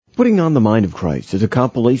Putting on the Mind of Christ is a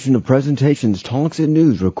compilation of presentations, talks, and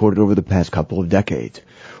news recorded over the past couple of decades.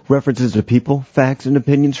 References to people, facts, and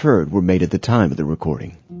opinions heard were made at the time of the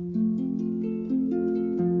recording.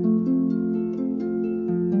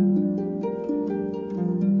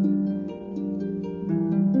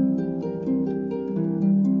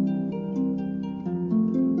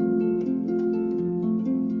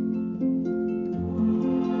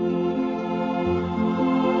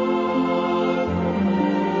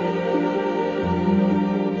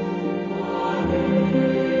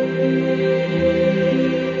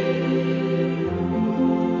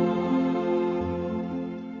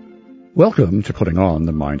 Welcome to Putting on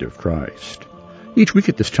the Mind of Christ. Each week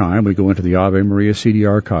at this time, we go into the Ave Maria CD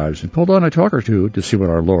archives and pull down a talk or two to see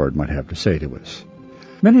what our Lord might have to say to us.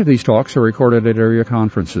 Many of these talks are recorded at area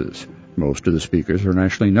conferences. Most of the speakers are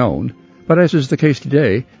nationally known, but as is the case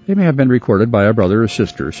today, they may have been recorded by a brother or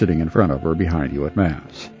sister sitting in front of or behind you at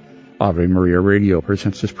Mass. Ave Maria Radio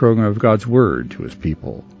presents this program of God's Word to His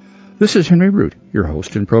people. This is Henry Root, your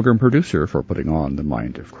host and program producer for Putting on the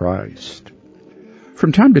Mind of Christ.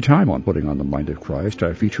 From time to time on Putting on the Mind of Christ,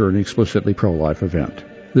 I feature an explicitly pro-life event.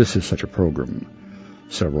 This is such a program.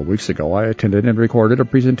 Several weeks ago, I attended and recorded a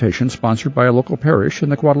presentation sponsored by a local parish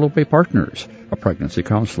and the Guadalupe Partners, a pregnancy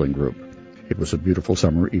counseling group. It was a beautiful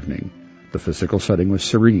summer evening. The physical setting was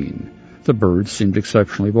serene. The birds seemed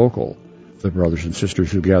exceptionally vocal. The brothers and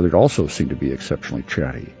sisters who gathered also seemed to be exceptionally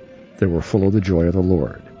chatty. They were full of the joy of the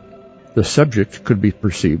Lord. The subject could be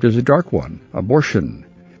perceived as a dark one, abortion.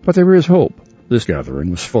 But there is hope. This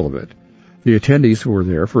gathering was full of it. The attendees were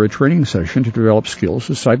there for a training session to develop skills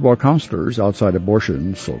as sidewalk counselors outside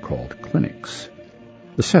abortion, so-called clinics.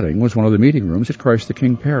 The setting was one of the meeting rooms at Christ the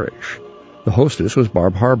King Parish. The hostess was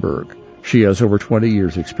Barb Harburg. She has over 20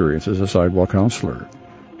 years' experience as a sidewalk counselor.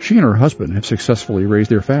 She and her husband have successfully raised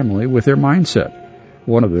their family with their mindset.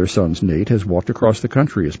 One of their sons, Nate, has walked across the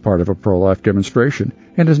country as part of a pro-life demonstration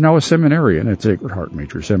and is now a seminarian at Sacred Heart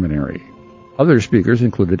Major Seminary. Other speakers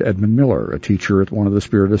included Edmund Miller, a teacher at one of the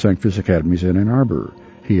Spirit of Sanctus academies in Ann Arbor.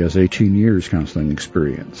 He has 18 years counseling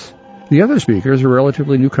experience. The other speaker is a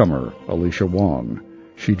relatively newcomer, Alicia Wong.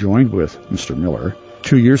 She joined with Mr. Miller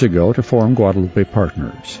 2 years ago to form Guadalupe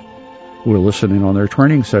Partners. We'll listen in on their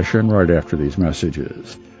training session right after these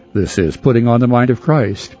messages. This is Putting on the Mind of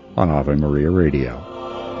Christ on Ave Maria Radio.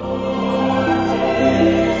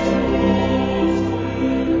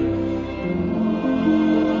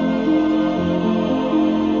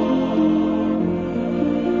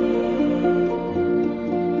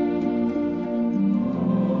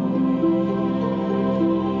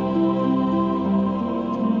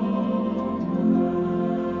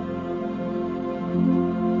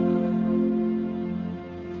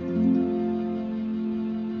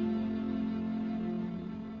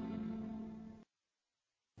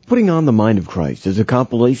 Putting on the Mind of Christ is a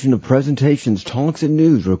compilation of presentations, talks, and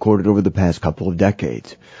news recorded over the past couple of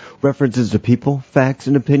decades. References to people, facts,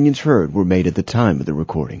 and opinions heard were made at the time of the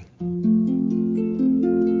recording.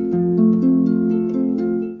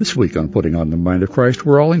 This week on Putting on the Mind of Christ,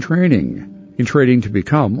 we're all in training to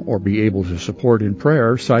become or be able to support in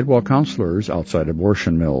prayer sidewalk counselors outside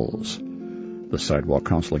abortion mills. The sidewalk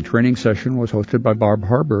counseling training session was hosted by Barb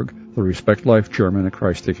Harburg, the Respect Life chairman at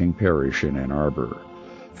Christ the King Parish in Ann Arbor.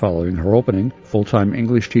 Following her opening, full-time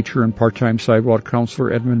English teacher and part-time sidewalk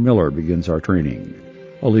counselor Edmund Miller begins our training.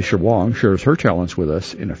 Alicia Wong shares her talents with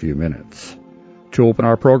us in a few minutes. To open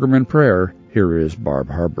our program in prayer, here is Barb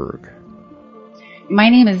Harburg. My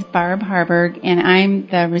name is Barb Harburg, and I'm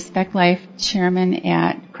the Respect Life chairman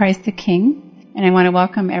at Christ the King, and I want to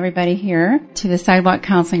welcome everybody here to the sidewalk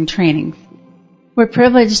counseling training. We're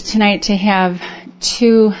privileged tonight to have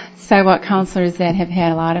two sidewalk counselors that have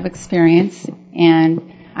had a lot of experience, and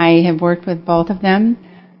I have worked with both of them.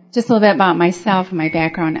 Just a little bit about myself and my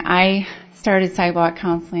background. I started sidewalk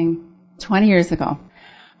counseling 20 years ago.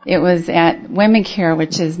 It was at Women Care,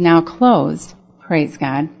 which is now closed, praise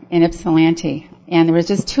God, in Ypsilanti. And there was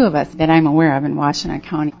just two of us that I'm aware of in Washington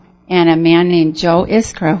County. And a man named Joe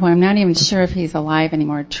Iskra, who I'm not even sure if he's alive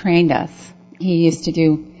anymore, trained us. He used to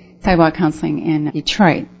do sidewalk counseling in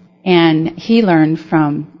Detroit. And he learned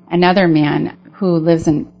from another man who lives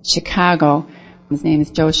in Chicago. His name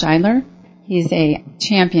is Joe Scheidler. He's a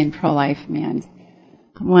champion pro-life man.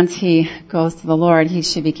 Once he goes to the Lord, he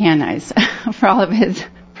should be canonized for all of his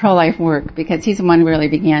pro-life work, because he's the one who really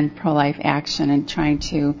began pro-life action and trying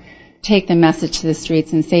to take the message to the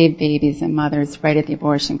streets and save babies and mothers right at the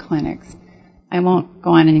abortion clinics. I won't go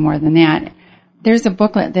on any more than that. There's a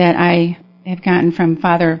booklet that I have gotten from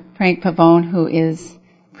Father Frank Pavone, who is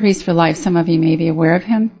Priest for Life. Some of you may be aware of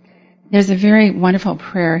him. There's a very wonderful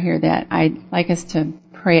prayer here that I'd like us to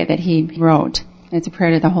pray it that he wrote. It's a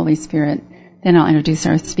prayer to the Holy Spirit. Then I'll introduce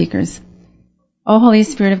our speakers. O Holy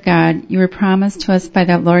Spirit of God, you were promised to us by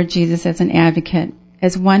the Lord Jesus as an advocate,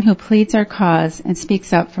 as one who pleads our cause and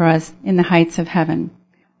speaks up for us in the heights of heaven.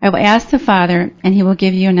 I will ask the Father, and he will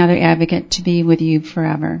give you another advocate to be with you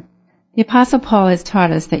forever. The Apostle Paul has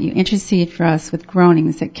taught us that you intercede for us with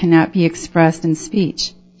groanings that cannot be expressed in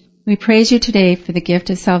speech. We praise you today for the gift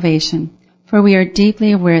of salvation, for we are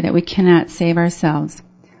deeply aware that we cannot save ourselves.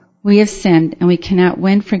 We have sinned, and we cannot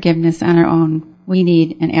win forgiveness on our own. We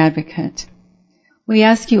need an advocate. We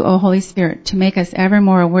ask you, O Holy Spirit, to make us ever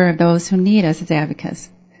more aware of those who need us as advocates.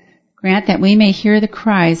 Grant that we may hear the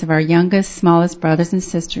cries of our youngest, smallest brothers and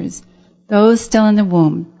sisters, those still in the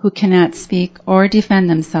womb who cannot speak or defend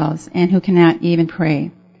themselves and who cannot even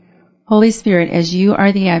pray. Holy Spirit, as you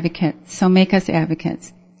are the advocate, so make us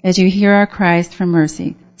advocates. As you hear our cries for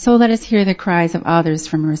mercy, so let us hear the cries of others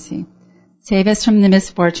for mercy. Save us from the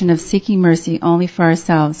misfortune of seeking mercy only for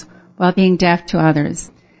ourselves while being deaf to others.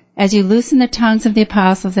 As you loosen the tongues of the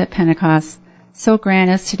apostles at Pentecost, so grant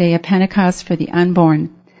us today a Pentecost for the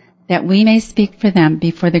unborn, that we may speak for them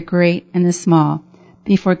before the great and the small,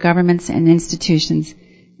 before governments and institutions,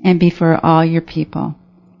 and before all your people.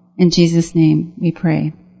 In Jesus' name we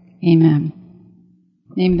pray. Amen.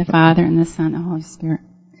 In the name of the Father, and the Son, and the Holy Spirit.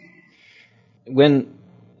 When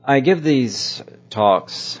I give these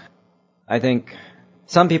talks, I think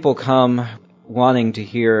some people come expecting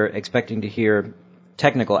to hear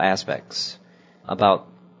technical aspects about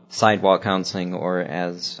sidewalk counseling, or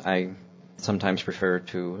as I sometimes prefer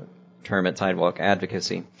to term it, sidewalk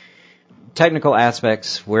advocacy. Technical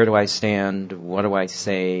aspects: where do I stand? What do I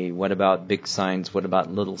say? What about big signs? What about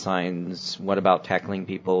little signs? What about tackling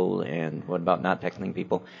people? And what about not tackling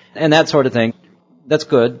people? And that sort of thing. That's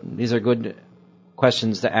good. These are good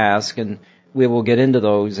questions to ask, and we will get into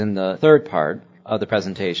those in the third part of the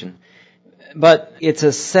presentation. But it's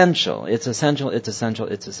essential.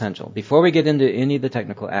 Before we get into any of the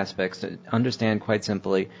technical aspects, to understand quite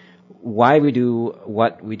simply why we do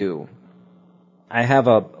what we do. I have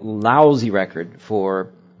a lousy record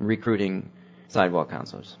for recruiting sidewalk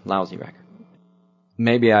counselors. Lousy record.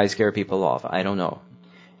 Maybe I scare people off. I don't know.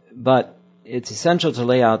 But it's essential to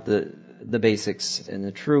lay out the basics and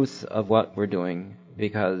the truth of what we're doing,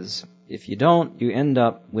 because if you don't, you end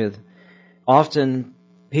up with often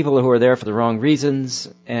people who are there for the wrong reasons,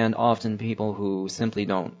 and often people who simply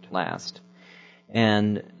don't last.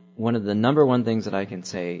 And one of the number one things that I can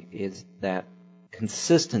say is that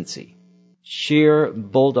consistency, sheer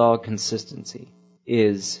bulldog consistency,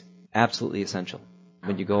 is absolutely essential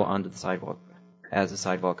when you go onto the sidewalk as a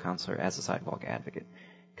sidewalk counselor, as a sidewalk advocate.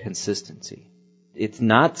 Consistency. It's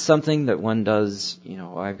not something that one does,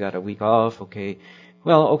 I've got a week off, okay.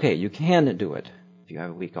 Well, okay, you can do it if you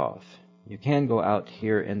have a week off. You can go out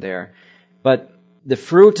here and there. But the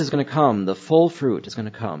fruit is going to come, the full fruit is going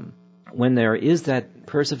to come when there is that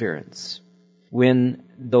perseverance, when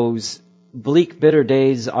those bleak, bitter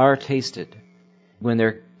days are tasted, when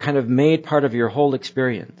they're kind of made part of your whole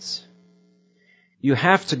experience. You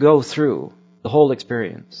have to go through the whole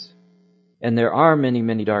experience. And there are many,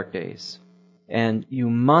 many dark days. And you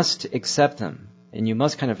must accept them. And you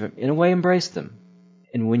must kind of, in a way, embrace them.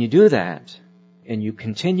 And when you do that, and you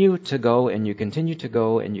continue to go, and you continue to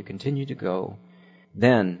go, and you continue to go,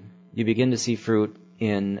 then you begin to see fruit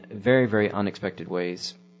in very, very unexpected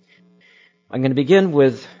ways. I'm going to begin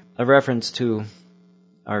with a reference to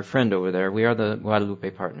our friend over there. We are the Guadalupe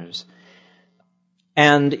Partners.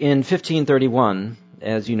 And in 1531,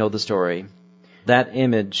 as you know the story, that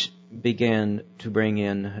image began to bring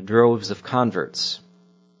in droves of converts.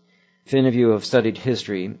 If any of you have studied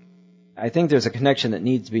history, I think there's a connection that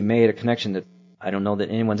needs to be made, a connection that I don't know that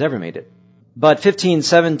anyone's ever made it. But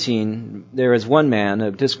 1517, there is one man, a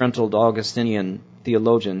disgruntled Augustinian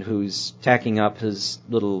theologian, who's tacking up his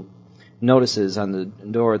little notices on the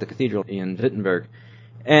door of the cathedral in Wittenberg.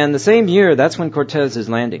 And the same year, that's when Cortez is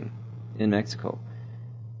landing in Mexico.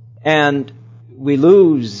 And we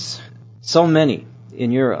lose so many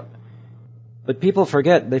in Europe. But people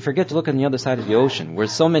forget to look on the other side of the ocean, where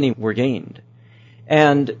so many were gained.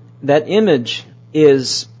 And that image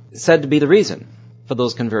is said to be the reason for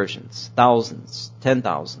those conversions. Thousands,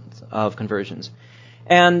 10,000s of conversions.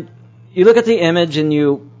 And you look at the image and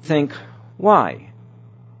you think, why?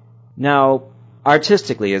 Now,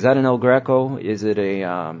 artistically, is that an El Greco? Is it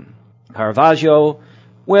a Caravaggio?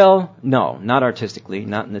 Well, no, not artistically,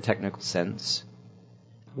 not in the technical sense.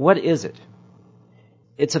 What is it?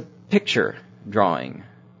 It's a picture drawing.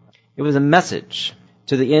 It was a message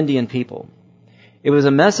to the Indian people. It was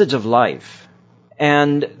a message of life.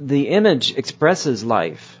 And the image expresses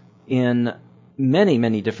life in many,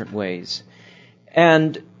 many different ways.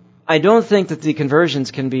 And I don't think that the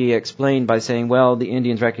conversions can be explained by saying, well, the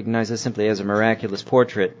Indians recognize this simply as a miraculous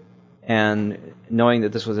portrait, and knowing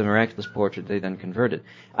that this was a miraculous portrait, they then converted.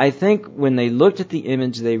 I think when they looked at the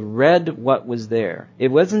image, they read what was there. It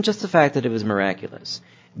wasn't just the fact that it was miraculous.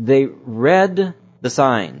 They read the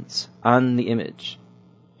signs on the image.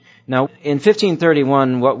 Now, in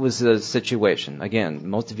 1531, what was the situation? Again,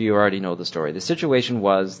 most of you already know the story. The situation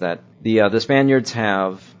was that the Spaniards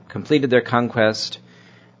have completed their conquest.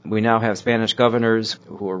 We now have Spanish governors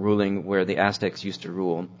who are ruling where the Aztecs used to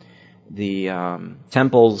rule. The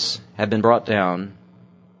temples have been brought down.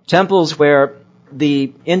 Temples where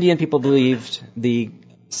the Indian people believed the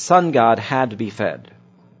sun god had to be fed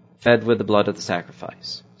with the blood of the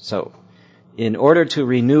sacrifice. So, in order to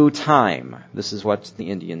renew time, this is what the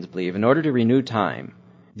Indians believe, in order to renew time,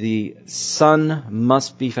 the sun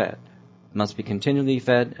must be fed, must be continually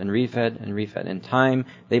fed and refed and refed. And time,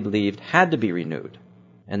 they believed, had to be renewed.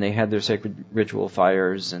 And they had their sacred ritual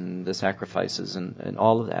fires and the sacrifices and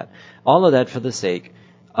all of that. All of that for the sake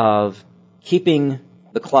of keeping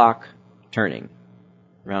the clock turning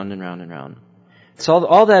round and round and round. So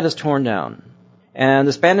all that is torn down. And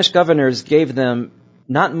the Spanish governors gave them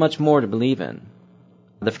not much more to believe in.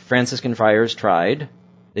 The Franciscan friars tried.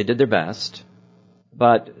 They did their best.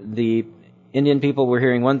 But the Indian people were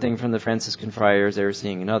hearing one thing from the Franciscan friars, they were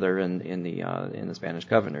seeing another in the Spanish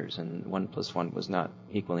governors, and 1 + 1 was not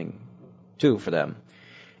equaling 2 for them.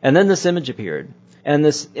 And then this image appeared. And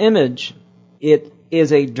this image, it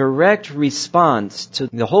is a direct response to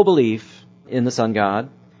the whole belief in the sun god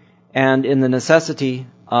and in the necessity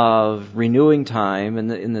of renewing time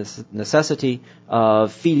and in the necessity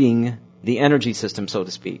of feeding the energy system, so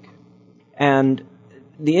to speak. And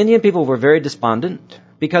the Indian people were very despondent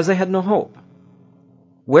because they had no hope.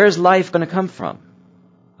 Where's life going to come from?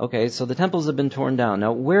 Okay, so the temples have been torn down.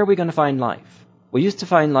 Now, where are we going to find life? We used to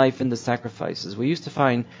find life in the sacrifices. We used to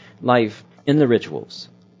find life in the rituals.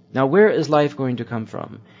 Now, where is life going to come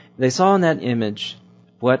from? They saw in that image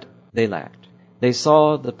what they lacked. They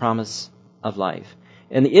saw the promise of life.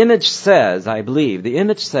 And the image says, I believe, the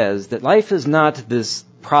image says that life is not this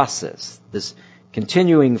process, this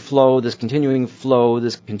continuing flow, this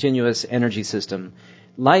continuous energy system.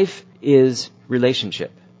 Life is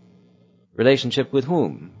relationship. Relationship with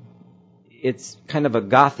whom? It's kind of a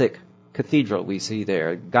Gothic cathedral we see there.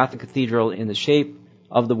 A Gothic cathedral in the shape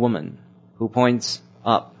of the woman who points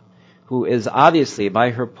up, who is obviously,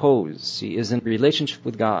 by her pose, she is in relationship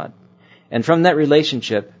with God. And from that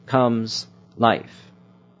relationship comes life.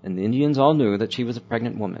 And the Indians all knew that she was a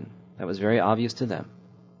pregnant woman. That was very obvious to them.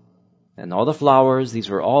 And all the flowers, these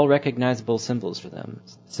were all recognizable symbols for them,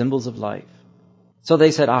 symbols of life. So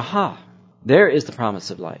they said, aha, there is the promise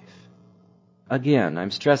of life. Again,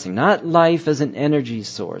 I'm stressing, not life as an energy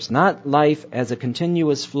source, not life as a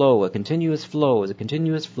continuous flow,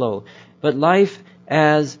 but life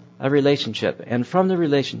as a relationship, and from the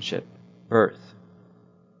relationship, birth.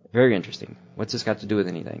 Very interesting. What's this got to do with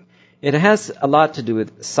anything? It has a lot to do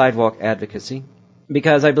with sidewalk advocacy,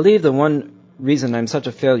 because I believe the one reason I'm such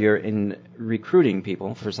a failure in recruiting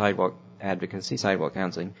people for sidewalk advocacy, sidewalk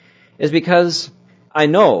counseling, is because I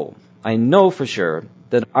know for sure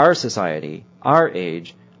that our society, our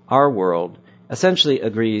age, our world essentially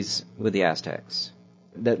agrees with the Aztecs.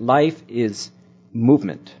 That life is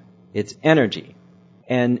movement. It's energy.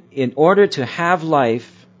 And in order to have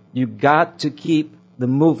life, you've got to keep the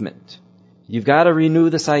movement. You've got to renew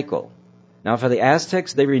the cycle. Now for the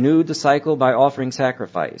Aztecs, they renewed the cycle by offering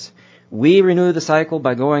sacrifice. We renew the cycle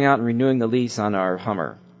by going out and renewing the lease on our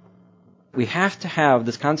Hummer. We have to have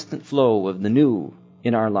this constant flow of the new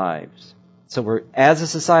in our lives. So we're, as a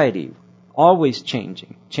society, always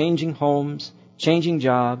changing homes, changing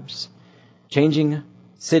jobs, changing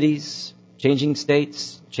cities, changing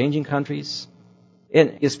states, changing countries.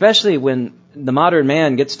 And especially when the modern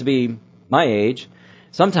man gets to be my age,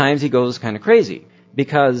 sometimes he goes kind of crazy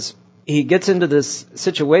because he gets into this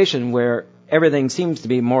situation where everything seems to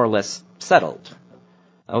be more or less settled.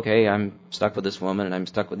 Okay, I'm stuck with this woman, and I'm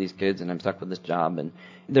stuck with these kids, and I'm stuck with this job. And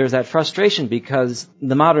there's that frustration because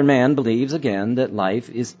the modern man believes, again, that life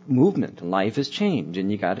is movement, life is change, and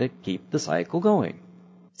you got to keep the cycle going.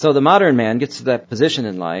 So the modern man gets to that position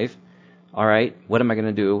in life. All right, what am I going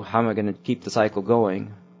to do? How am I going to keep the cycle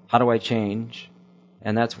going? How do I change?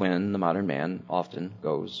 And that's when the modern man often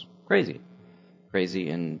goes crazy. Crazy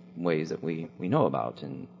in ways that we know about,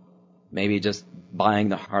 and maybe just buying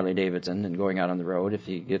the Harley Davidson and going out on the road. If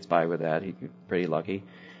he gets by with that, he's pretty lucky.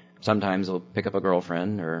 Sometimes he'll pick up a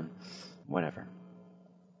girlfriend or whatever.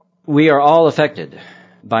 We are all affected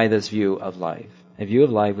by this view of life. a view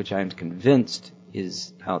of life which I am convinced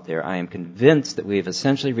is out there. I am convinced that we have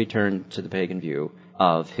essentially returned to the pagan view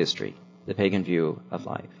of history, the pagan view of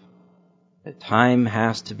life. That time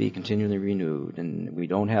has to be continually renewed, and we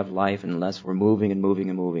don't have life unless we're moving and moving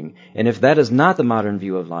and moving. And if that is not the modern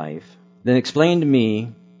view of life, then explain to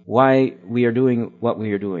me why we are doing what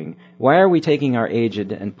we are doing. Why are we taking our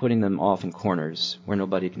aged and putting them off in corners where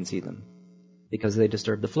nobody can see them? Because they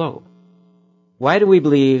disturb the flow. Why do we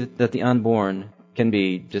believe that the unborn can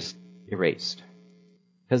be just erased?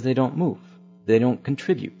 Because they don't move. They don't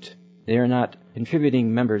contribute. They are not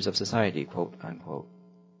contributing members of society, quote unquote.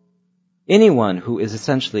 Anyone who is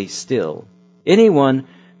essentially still, anyone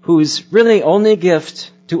whose really only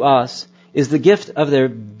gift to us is the gift of their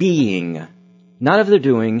being, not of their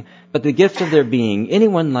doing, but the gift of their being,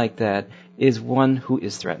 anyone like that is one who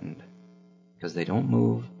is threatened because they don't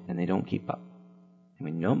move and they don't keep up. And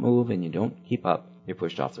when you don't move and you don't keep up, you're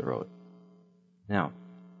pushed off the road. Now,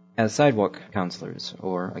 as sidewalk counselors,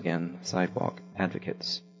 or again, sidewalk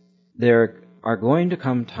advocates, there are going to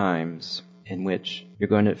come times in which you're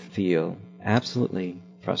going to feel absolutely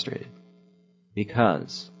frustrated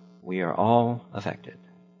because we are all affected.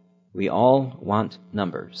 We all want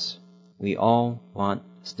numbers. We all want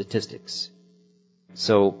statistics.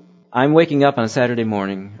 So I'm waking up on a Saturday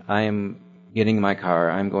morning. I am getting in my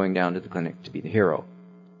car. I'm going down to the clinic to be the hero.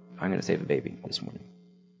 I'm going to save a baby this morning.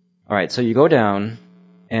 All right, so you go down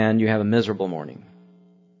and you have a miserable morning.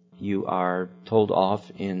 You are told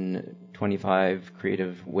off in 25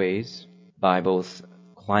 creative ways by both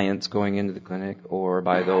clients going into the clinic or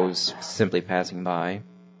by those simply passing by.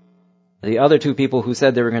 The other two people who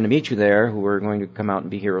said they were going to meet you there, who were going to come out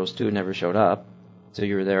and be heroes too, never showed up. So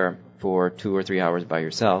you were there for 2 or 3 hours by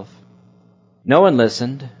yourself. No one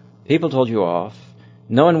listened. People told you off.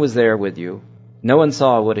 No one was there with you. No one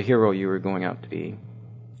saw what a hero you were going out to be.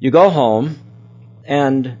 You go home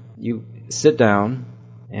and you sit down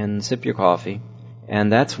and sip your coffee,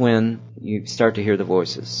 and that's when you start to hear the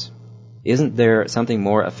voices. Isn't there something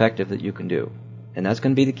more effective that you can do? And that's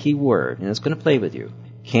going to be the key word, and it's going to play with you.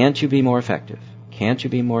 Can't you be more effective? Can't you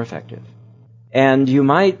be more effective? And you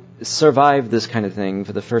might survive this kind of thing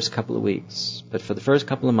for the first couple of weeks, but for the first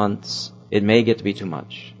couple of months, it may get to be too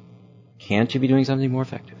much. Can't you be doing something more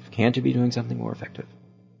effective? Can't you be doing something more effective?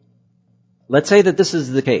 Let's say that this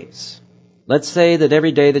is the case. Let's say that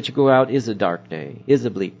every day that you go out is a dark day, is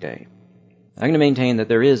a bleak day. I'm going to maintain that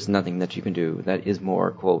there is nothing that you can do that is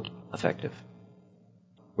more, quote, effective.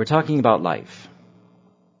 We're talking about life.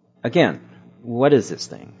 Again, what is this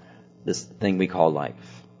thing? This thing we call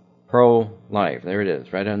life. Pro-life. There it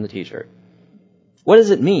is, right on the t-shirt. What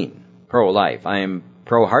does it mean, pro-life? I am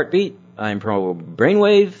pro-heartbeat. I'm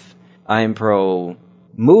pro-brainwave. I'm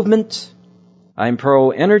pro-movement. I'm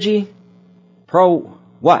pro-energy.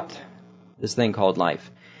 Pro-what? This thing called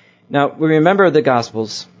life. Now, we remember the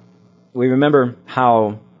Gospels. We remember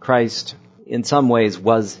how Christ, in some ways,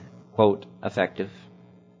 was, quote, effective.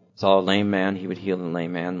 Saw a lame man, he would heal the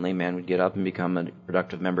lame man. The lame man would get up and become a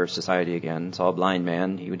productive member of society again. Saw a blind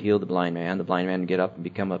man, he would heal the blind man. The blind man would get up and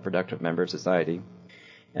become a productive member of society.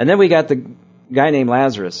 And then we got the guy named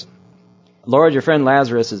Lazarus. Lord, your friend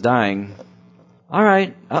Lazarus is dying. All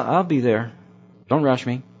right, I'll be there. Don't rush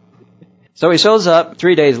me. So he shows up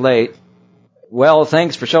 3 days late. Well,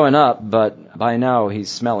 thanks for showing up, but by now he's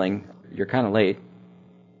smelling. You're kind of late.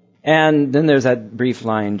 And then there's that brief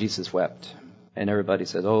line, Jesus wept. And everybody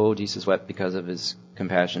says, oh, Jesus wept because of his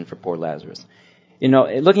compassion for poor Lazarus. You know,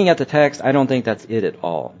 looking at the text, I don't think that's it at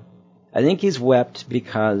all. I think he's wept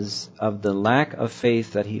because of the lack of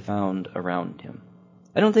faith that he found around him.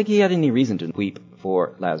 I don't think he had any reason to weep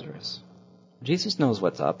for Lazarus. Jesus knows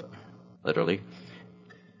what's up, literally.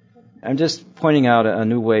 I'm just pointing out a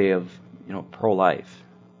new way of, pro-life.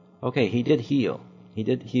 Okay, he did heal. He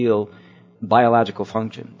did heal biological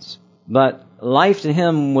functions. But life to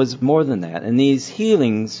him was more than that. And these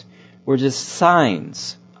healings were just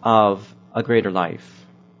signs of a greater life.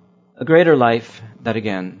 A greater life that,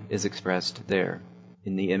 again, is expressed there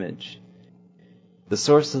in the image. The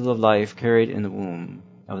source of the life carried in the womb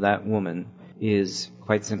of that woman is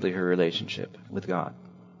quite simply her relationship with God,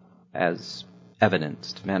 as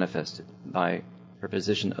evidenced, manifested by her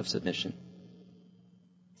position of submission.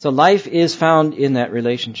 So life is found in that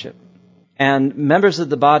relationship. And members of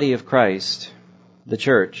the body of Christ, the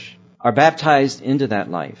church, are baptized into that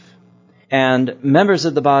life. And members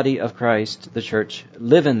of the body of Christ, the church,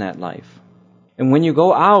 live in that life. And when you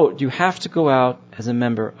go out, you have to go out as a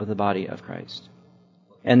member of the body of Christ.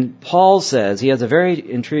 And Paul says, he has a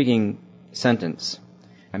very intriguing sentence,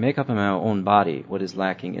 I make up in my own body what is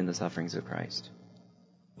lacking in the sufferings of Christ.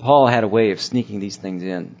 Paul had a way of sneaking these things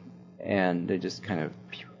in. And they just kind of,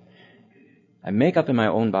 I make up in my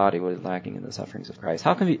own body what is lacking in the sufferings of Christ.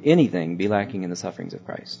 How can anything be lacking in the sufferings of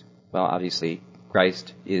Christ? Well, obviously,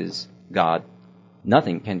 Christ is God.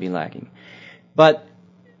 Nothing can be lacking. But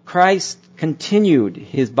Christ continued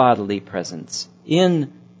his bodily presence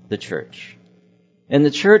in the church. And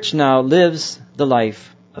the church now lives the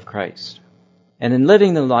life of Christ. And in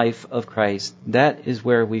living the life of Christ, that is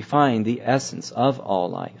where we find the essence of all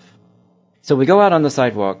life. So we go out on the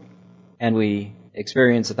sidewalk and we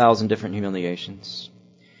experience 1,000 different humiliations,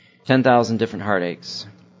 10,000 different heartaches,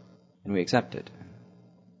 and we accept it.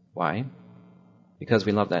 Why? Because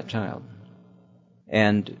we love that child.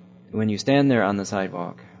 And when you stand there on the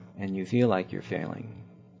sidewalk and you feel like you're failing,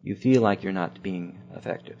 you feel like you're not being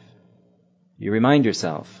effective, you remind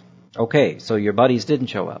yourself, okay, so your buddies didn't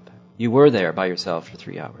show up. You were there by yourself for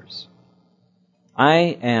 3 hours.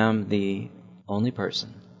 I am the only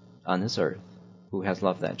person on this earth who has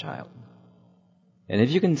loved that child. And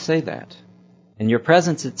if you can say that, and your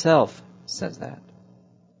presence itself says that,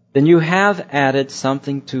 then you have added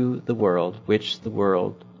something to the world which the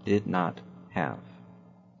world did not have.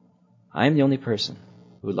 I am the only person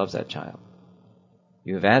who loves that child.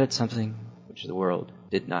 You have added something which the world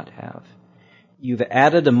did not have. You've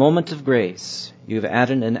added a moment of grace. You've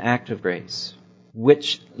added an act of grace,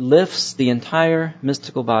 which lifts the entire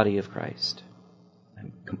mystical body of Christ.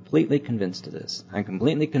 I'm completely convinced of this. I'm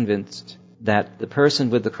completely convinced that the person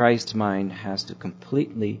with the Christ mind has to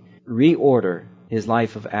completely reorder his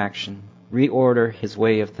life of action, reorder his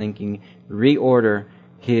way of thinking, reorder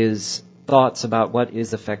his thoughts about what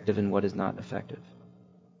is effective and what is not effective.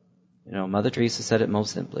 You know, Mother Teresa said it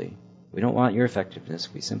most simply. We don't want your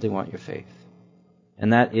effectiveness, we simply want your faith.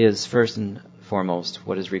 And that is first and foremost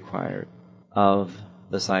what is required of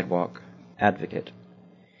the sidewalk advocate.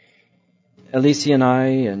 Alicia and I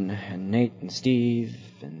and Nate and Steve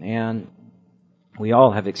and Ann, we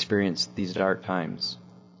all have experienced these dark times.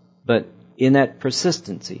 But in that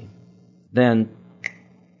persistency, then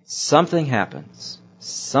something happens,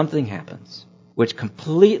 which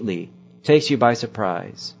completely takes you by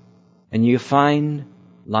surprise, and you find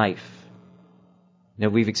life. Now,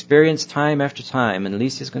 we've experienced time after time, and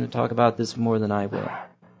Alicia's going to talk about this more than I will.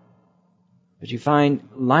 But you find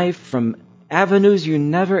life from avenues you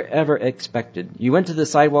never, ever expected. You went to the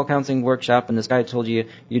sidewalk counseling workshop, and this guy told you,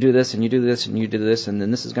 you do this, and you do this, and you do this, and then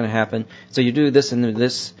this is going to happen. So you do this and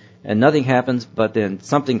this, and nothing happens, but then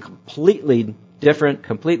something completely different,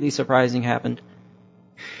 completely surprising happened.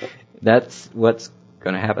 That's what's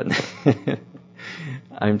going to happen.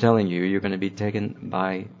 I'm telling you, you're going to be taken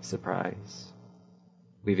by surprise.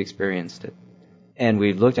 We've experienced it. And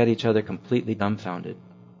we've looked at each other completely dumbfounded.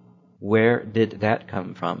 Where did that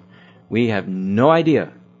come from? We have no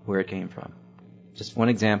idea where it came from. Just one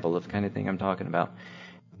example of the kind of thing I'm talking about.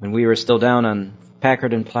 When we were still down on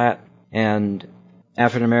Packard and Platt, and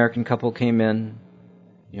African-American couple came in,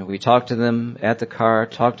 we talked to them at the car,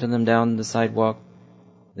 talked to them down the sidewalk.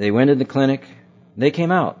 They went in the clinic. They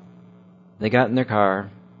came out. They got in their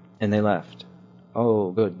car, and they left.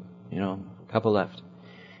 Oh, good. A couple left.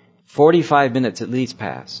 45 minutes at least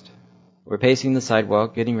passed. We're pacing the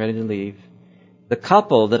sidewalk, getting ready to leave. The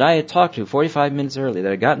couple that I had talked to 45 minutes early, that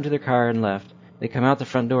had gotten into their car and left, they come out the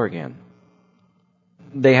front door again.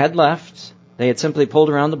 They had left. They had simply pulled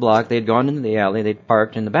around the block. They had gone into the alley. They'd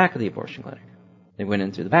parked in the back of the abortion clinic. They went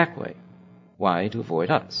in through the back way. Why? To avoid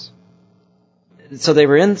us. So they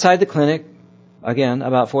were inside the clinic, again,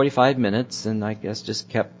 about 45 minutes, and I guess just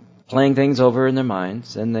kept playing things over in their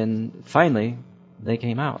minds, and then finally they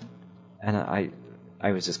came out. And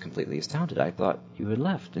I was just completely astounded. I thought you had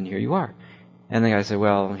left, and here you are. And the guy said,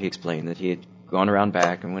 well, he explained that he had gone around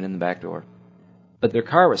back and went in the back door. But their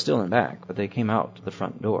car was still in back, but they came out to the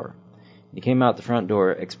front door. They came out the front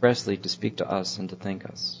door expressly to speak to us and to thank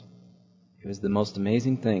us. It was the most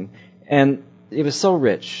amazing thing. And it was so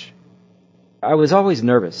rich. I was always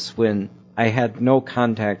nervous when I had no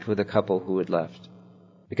contact with a couple who had left.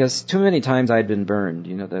 Because too many times I'd been burned.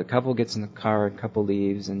 The couple gets in the car, a couple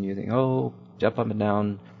leaves, and you think, oh, jump up and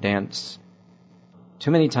down, dance.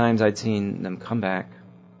 Too many times I'd seen them come back.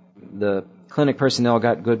 The clinic personnel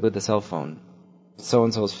got good with the cell phone.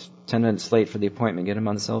 So-and-so's 10 minutes late for the appointment, get him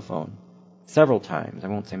on the cell phone. Several times, I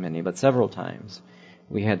won't say many, but several times.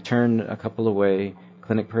 We had turned a couple away.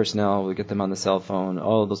 Clinic personnel, we get them on the cell phone.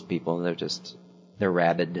 Oh, those people, they're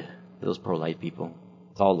rabid. Those pro-life people.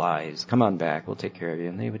 It's all lies. Come on back, we'll take care of you.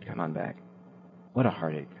 And they would come on back. What a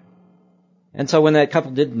heartache. And so when that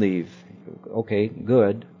couple did leave, okay,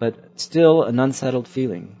 good, but still an unsettled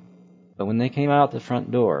feeling. But when they came out the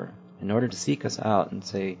front door, in order to seek us out and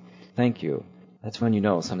say, thank you, that's when you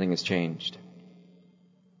know something has changed.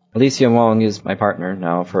 Alicia Wong is my partner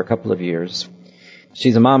now for a couple of years.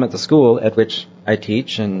 She's a mom at the school at which I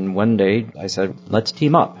teach, and one day I said, let's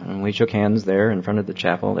team up. And we shook hands there in front of the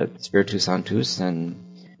chapel at Spiritus Sanctus,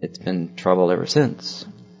 and it's been trouble ever since.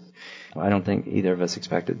 I don't think either of us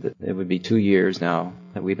expected that it would be 2 years now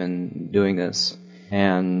that we've been doing this.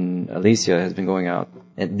 And Alicia has been going out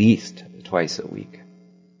at least twice a week.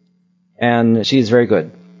 And she is very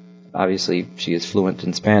good. Obviously, she is fluent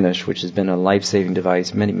in Spanish, which has been a life-saving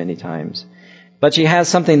device many, many times. But she has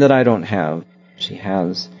something that I don't have. She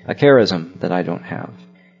has a charism that I don't have.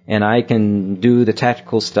 And I can do the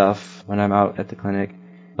tactical stuff when I'm out at the clinic,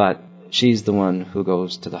 but she's the one who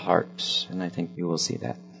goes to the heart, and I think you will see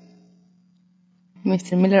that.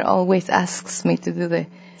 Mr. Miller always asks me to do the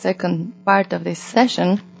second part of this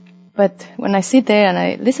session, but when I sit there and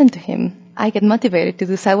I listen to him, I get motivated to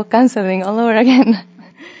do sidewalk counseling all over again.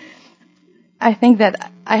 I think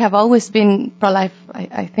that I have always been pro-life.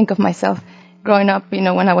 I think of myself growing up, when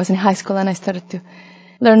I was in high school and I started to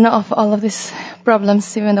learn of all of these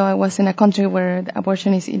problems, even though I was in a country where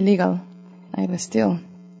abortion is illegal. I was still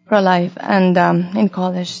pro-life. And in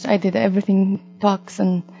college, I did everything, talks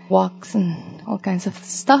and walks and all kinds of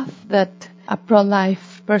stuff that a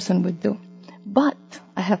pro-life person would do. But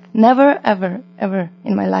I have never, ever, ever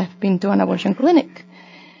in my life been to an abortion clinic.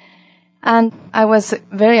 And I was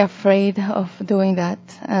very afraid of doing that.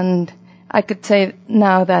 And I could say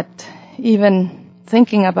now that even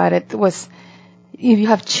thinking about it was, if you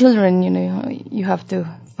have children, you have to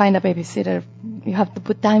find a babysitter. You have to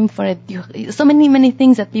put time for it. So many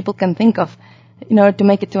things that people can think of in order to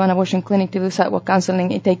make it to an abortion clinic to do sidewalk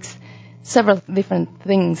counseling. It takes several different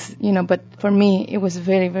things, but for me, it was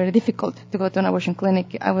very, very difficult to go to an abortion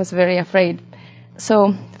clinic. I was very afraid.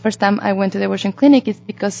 So the first time I went to the abortion clinic is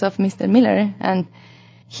because of Mr. Miller, and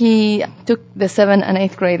he took the 7th and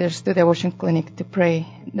 8th graders to the abortion clinic to pray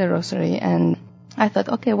the rosary. And I thought,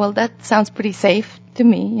 okay, well, that sounds pretty safe to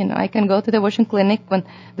me. I can go to the abortion clinic when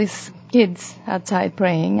these kids outside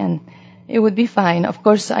praying, and it would be fine. Of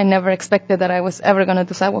course, I never expected that I was ever going to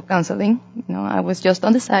do sidewalk counseling. I was just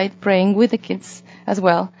on the side praying with the kids as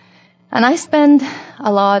well. And I spent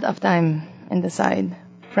a lot of time in the side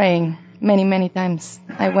praying many times.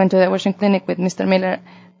 I went to the abortion clinic with Mr. Miller.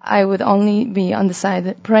 I would only be on the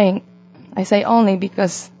side praying. I say only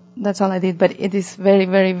because that's all I did, but it is very,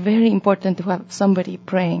 very, very important to have somebody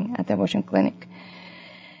praying at the abortion clinic.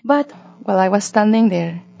 But while I was standing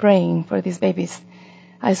there praying for these babies,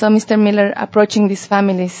 I saw Mr. Miller approaching these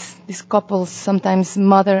families, these couples, sometimes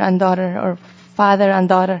mother and daughter, or father and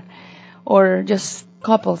daughter, or just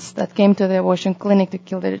couples that came to the abortion clinic to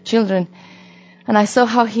kill their children. And I saw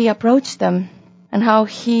how he approached them and how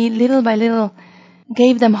he, little by little,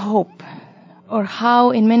 gave them hope, or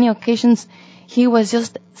how in many occasions he was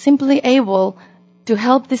just simply able to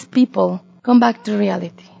help these people come back to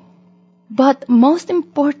reality. But most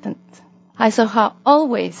important, I saw how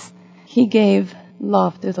always he gave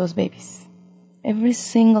love to those babies. Every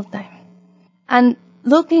single time. And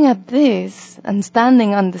looking at this and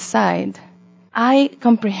standing on the side, I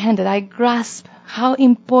comprehended, I grasped how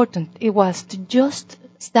important it was to just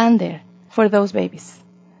stand there for those babies,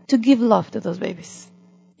 to give love to those babies.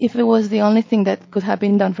 If it was the only thing that could have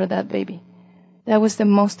been done for that baby, that was the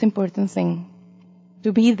most important thing,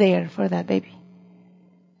 to be there for that baby.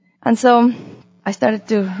 And so I started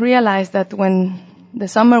to realize that when the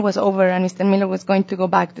summer was over and Mr. Miller was going to go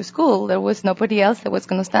back to school, there was nobody else that was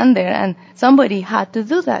going to stand there, and somebody had to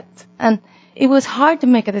do that. And it was hard to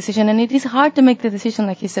make a decision, and it is hard to make the decision,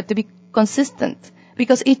 like he said, to be consistent,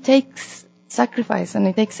 because it takes sacrifice and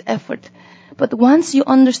it takes effort. But once you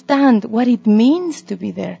understand what it means to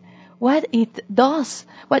be there, what it does,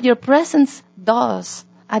 what your presence does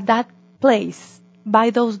at that place, by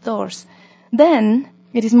those doors, then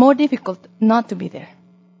it is more difficult not to be there.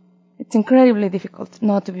 It's incredibly difficult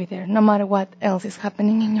not to be there, no matter what else is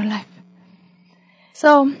happening in your life.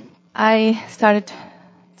 So I started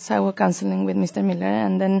sidewalk counseling with Mr. Miller,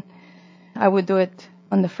 and then I would do it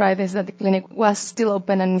on the Fridays that the clinic was still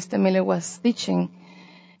open and Mr. Miller was teaching.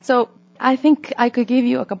 So I think I could give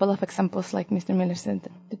you a couple of examples, like Mr. Miller said,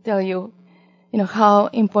 to tell you, how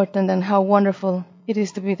important and how wonderful it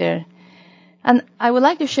is to be there. And I would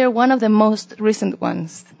like to share one of the most recent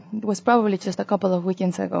ones. It was probably just a couple of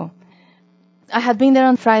weekends ago. I had been there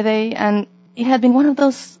on Friday, and it had been one of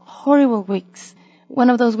those horrible weeks. One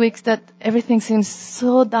of those weeks that everything seems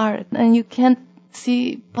so dark, and you can't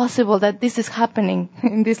see possible that this is happening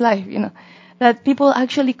in this life, that people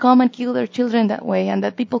actually come and kill their children that way, and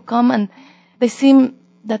that people come and they seem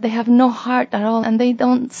that they have no heart at all, and they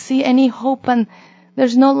don't see any hope, and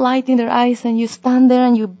there's no light in their eyes, and you stand there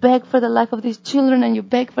and you beg for the life of these children, and you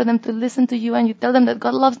beg for them to listen to you, and you tell them that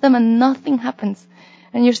God loves them, and nothing happens.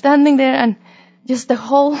 And you're standing there, and just the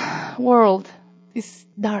whole world is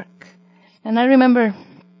dark. And I remember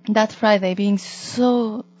that Friday being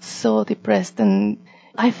so depressed, and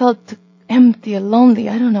I felt empty and lonely.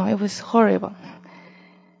 I don't know, it was horrible.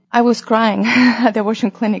 I was crying at the abortion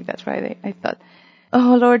clinic that Friday. I thought,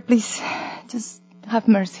 oh Lord, please, just have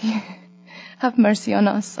mercy. Have mercy on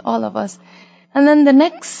us, all of us. And then the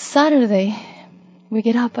next Saturday, we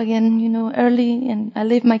get up again, early, and I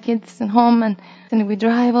leave my kids at home, and then we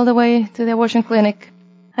drive all the way to the abortion clinic.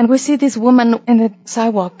 And we see this woman in the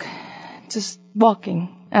sidewalk, just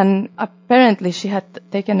walking. And apparently she had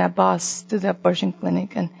taken a bus to the abortion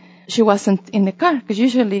clinic, and she wasn't in the car, because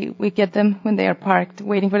usually we get them when they are parked,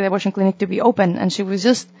 waiting for the abortion clinic to be open, and she was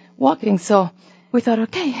just walking. So we thought,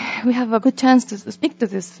 okay, we have a good chance to speak to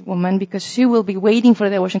this woman, because she will be waiting for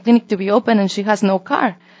the abortion clinic to be open, and she has no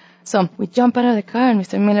car. So we jumped out of the car, and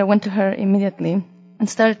Mr. Miller went to her immediately and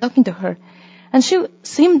started talking to her. And she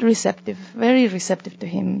seemed receptive, very receptive to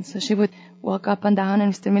him. So she would walk up and down,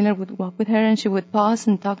 and Mr. Miller would walk with her, and she would pause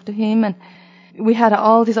and talk to him. And we had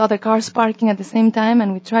all these other cars parking at the same time,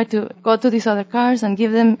 and we tried to go to these other cars and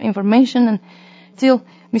give them information. And still,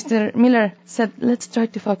 Mr. Miller said, let's try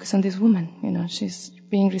to focus on this woman. She's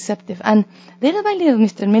being receptive. And little by little,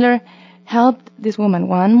 Mr. Miller helped this woman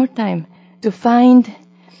one more time to find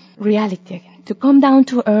reality again, to come down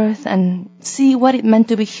to earth and see what it meant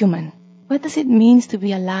to be human. What does it mean to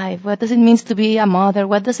be alive? What does it mean to be a mother?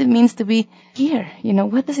 What does it mean to be here?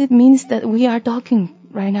 What does it mean that we are talking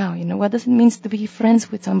right now? What does it mean to be friends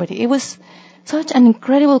with somebody? It was such an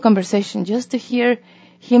incredible conversation just to hear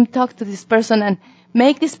him talk to this person and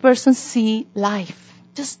make this person see life.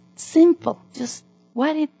 Just simple, just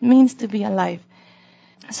what it means to be alive.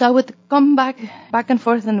 So I would come back and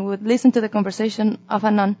forth, and would listen to the conversation off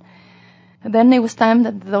and on. And then it was time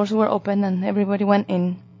that the doors were open and everybody went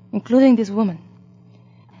in, including this woman.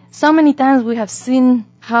 So many times we have seen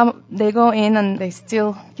how they go in and they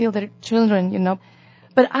still kill their children,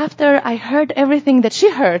 But after I heard everything that she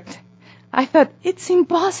heard, I thought, it's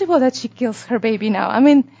impossible that she kills her baby now. I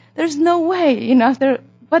mean, there's no way, after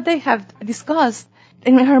what they have discussed,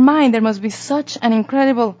 in her mind there must be such an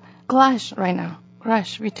incredible clash right now.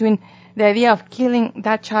 Crash between the idea of killing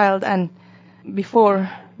that child, and before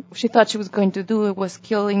she thought she was going to do it was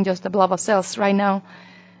killing just a blob of cells. Right now,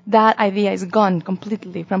 that idea is gone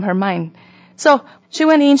completely from her mind. So she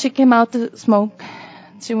went in, she came out to smoke,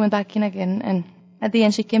 she went back in again, and at the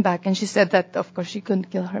end she came back and she said that of course she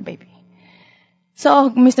couldn't kill her baby.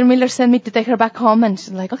 So Mr. Miller sent me to take her back home, and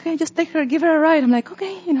she's like, okay, just take her, give her a ride. I'm like,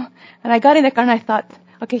 okay, And I got in the car and I thought,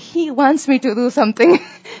 okay, he wants me to do something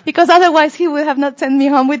because otherwise he would have not sent me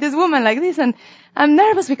home with this woman like this. And I'm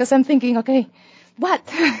nervous because I'm thinking, okay, what?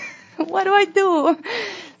 What do I do?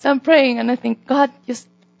 So I'm praying and I think, God, just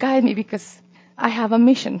guide me because I have a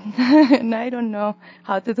mission and I don't know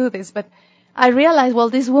how to do this. But I realized,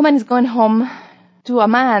 well, this woman is going home to a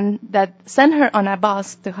man that sent her on a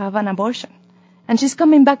bus to have an abortion. And she's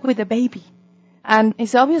coming back with a baby. And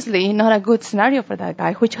it's obviously not a good scenario for that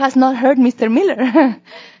guy, which has not heard Mr. Miller.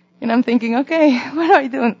 And I'm thinking, okay, what do I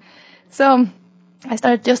do? So I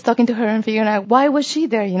started just talking to her and figuring out why was she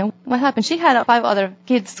there, what happened. She had 5 other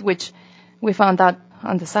kids, which we found out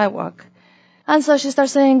on the sidewalk. And so she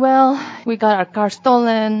starts saying, well, we got our car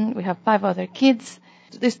stolen. We have 5 other kids.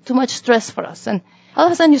 There's too much stress for us. And all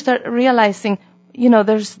of a sudden you start realizing,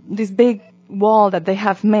 there's this big wall that they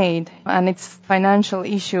have made, and it's financial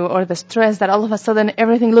issue or the stress that all of a sudden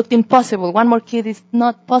everything looked impossible. 1 more kid is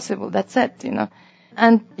not possible. That's it,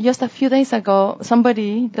 And just a few days ago,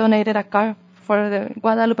 somebody donated a car for the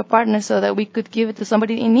Guadalupe Partners so that we could give it to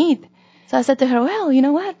somebody in need. So I said to her, well, you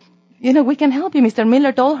know what? We can help you. Mr.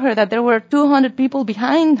 Miller told her that there were 200 people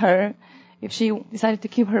behind her. If she decided to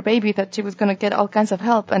keep her baby, that she was going to get all kinds of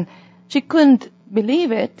help. And she couldn't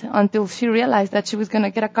believe it until she realized that she was going to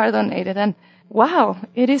get a car donated. And wow,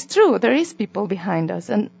 it is true. There is people behind us.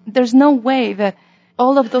 And there's no way that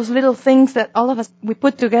all of those little things that all of us, we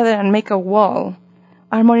put together and make a wall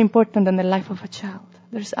are more important than the life of a child.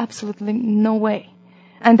 There's absolutely no way.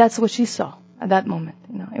 And that's what she saw at that moment.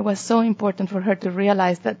 It was so important for her to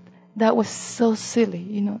realize that that was so silly,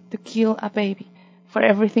 to kill a baby for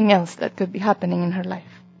everything else that could be happening in her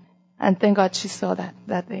life. And thank God she saw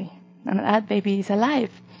that day. And that baby is alive.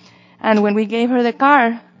 And when we gave her the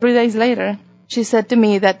car 3 days later, she said to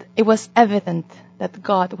me that it was evident that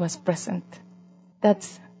God was present.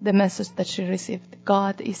 That's the message that she received.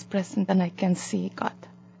 God is present and I can see God.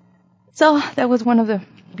 So that was one of the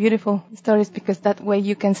beautiful stories, because that way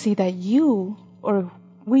you can see that you or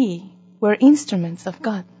we were instruments of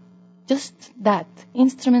God. Just that,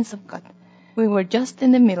 instruments of God. We were just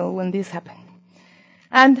in the middle when this happened.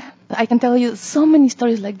 And I can tell you so many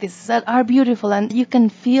stories like this that are beautiful, and you can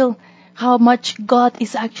feel how much God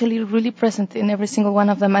is actually really present in every single one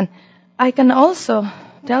of them. And I can also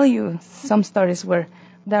tell you some stories where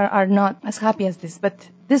they are not as happy as this, but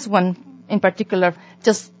this one in particular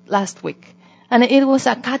just last week. And it was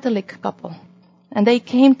a Catholic couple. And they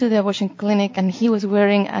came to the abortion clinic, and he was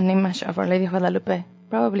wearing an image of Our Lady of Guadalupe,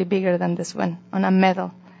 probably bigger than this one, on a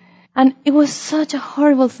medal. And it was such a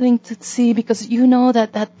horrible thing to see, because you know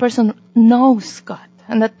that that person knows God.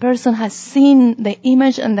 And that person has seen the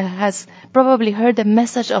image and has probably heard the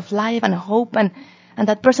message of life and hope. And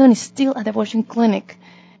that person is still at the abortion clinic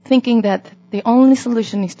thinking that the only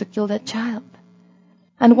solution is to kill that child.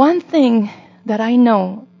 And one thing that I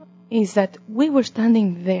know is that we were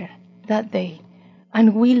standing there that day.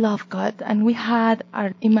 And we love God. And we had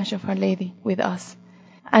our image of Our Lady with us.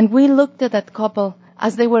 And we looked at that couple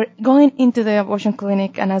as they were going into the abortion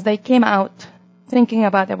clinic and as they came out thinking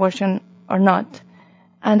about abortion or not.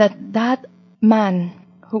 And that man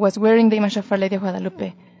who was wearing the image of Our Lady of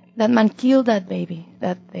Guadalupe, that man killed that baby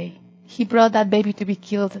that day. He brought that baby to be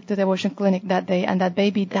killed to the abortion clinic that day, and that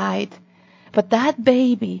baby died. But that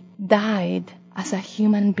baby died as a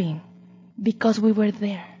human being because we were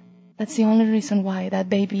there. That's the only reason why that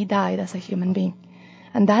baby died as a human being.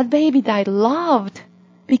 And that baby died loved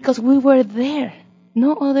because we were there.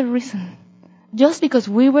 No other reason. Just because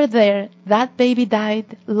we were there, that baby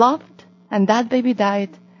died loved, and that baby died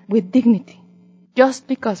with dignity. Just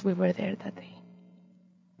because we were there that day.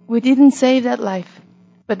 We didn't save that life,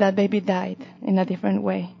 but that baby died in a different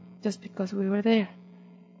way, just because we were there.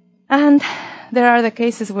 And there are the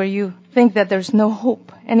cases where you think that there's no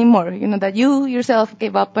hope anymore, that you yourself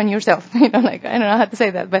gave up on yourself. I don't know how to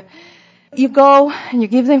say that, but you go and you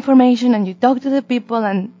give the information and you talk to the people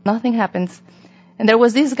and nothing happens. And there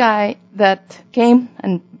was this guy that came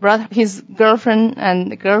and brought his girlfriend,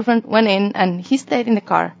 and the girlfriend went in and he stayed in the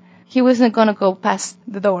car. He wasn't going to go past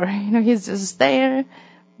the door. He's just there,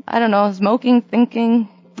 smoking, thinking,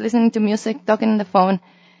 listening to music, talking on the phone.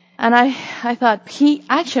 And I thought he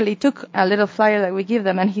actually took a little flyer that we give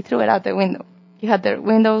them and he threw it out the window. He had their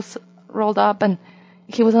windows rolled up and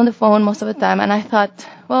he was on the phone most of the time. And I thought,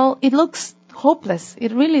 well, it looks hopeless.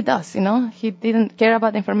 It really does, He didn't care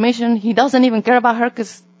about the information. He doesn't even care about her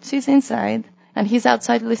because she's inside and he's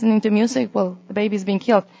outside listening to music. Well, the baby's being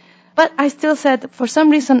killed. But I still said, for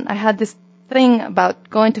some reason, I had this thing about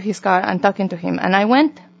going to his car and talking to him. And I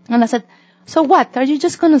went and I said, so what? Are you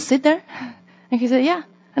just going to sit there? And he said, yeah.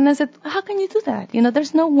 And I said, how can you do that?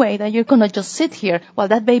 There's no way that you're going to just sit here while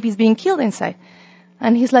that baby's being killed inside.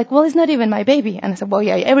 And he's like, well, it's not even my baby. And I said, well,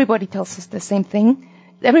 yeah, everybody tells us the same thing.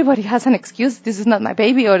 Everybody has an excuse. This is not my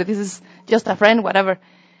baby, or this is just a friend, whatever.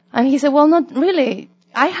 And he said, well, not really.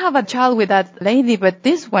 I have a child with that lady, but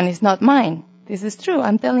this one is not mine. This is true.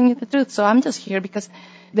 I'm telling you the truth. So I'm just here because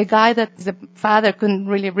the guy that is the father couldn't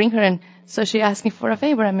really bring her. And so she asked me for a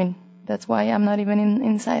favor. That's why I'm not even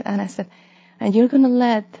inside. And I said, and you're going to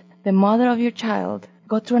let the mother of your child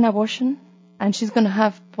go through an abortion, and she's going to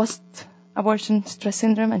have post-abortion stress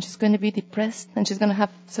syndrome, and she's going to be depressed, and she's going to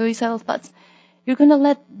have suicidal thoughts. You're going to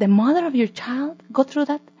let the mother of your child go through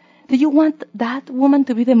that? Do you want that woman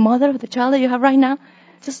to be the mother of the child that you have right now?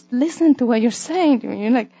 Just listen to what you're saying to me.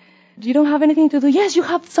 You're like, you don't have anything to do. Yes, you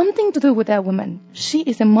have something to do with that woman. She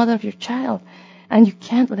is the mother of your child, and you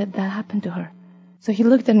can't let that happen to her. So he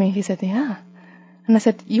looked at me, he said, yeah. And I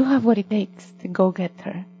said, you have what it takes to go get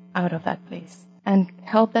her out of that place and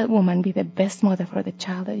help that woman be the best mother for the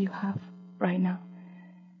child that you have right now.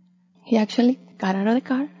 He actually got out of the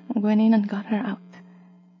car and went in and got her out.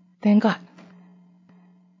 Thank God.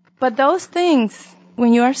 But those things,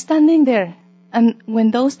 when you are standing there, and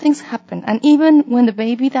when those things happen, and even when the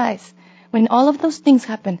baby dies, when all of those things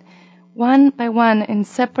happen, one by one in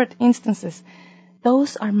separate instances,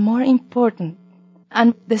 those are more important.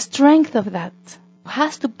 And the strength of that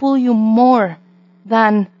has to pull you more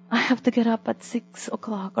than I have to get up at 6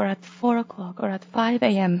 o'clock or at 4 o'clock or at 5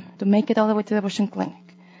 a.m. to make it all the way to the abortion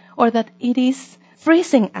clinic. Or that it is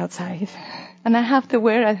freezing outside and I have to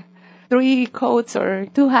wear 3 coats or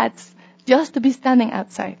 2 hats just to be standing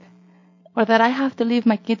outside. Or that I have to leave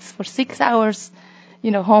my kids for 6 hours,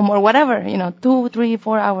 home or whatever, 2, 3,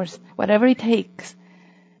 4 hours, whatever it takes.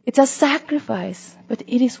 It's a sacrifice, but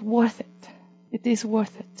it is worth it. It is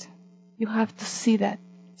worth it. You have to see that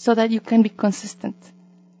so that you can be consistent.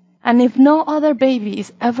 And if no other baby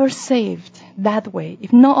is ever saved that way,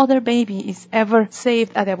 if no other baby is ever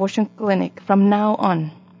saved at the abortion clinic from now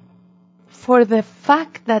on, for the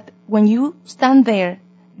fact that when you stand there,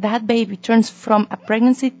 that baby turns from a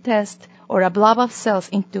pregnancy test or a blob of cells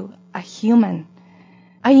into a human.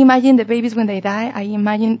 I imagine the babies when they die, I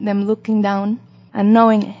imagine them looking down and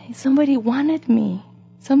knowing somebody wanted me.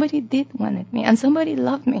 Somebody did wanted me and somebody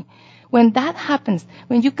loved me. When that happens,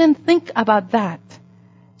 when you can think about that,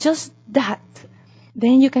 just that,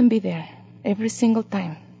 then you can be there every single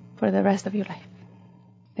time for the rest of your life.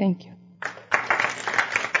 Thank you.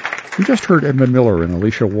 We just heard Edmund Miller and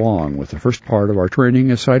Alicia Wong with the first part of our training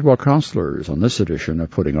as sidewalk counselors on this edition of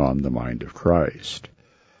Putting on the Mind of Christ.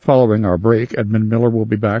 Following our break, Edmund Miller will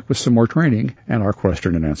be back with some more training and our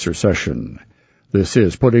question and answer session. This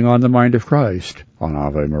is Putting on the Mind of Christ on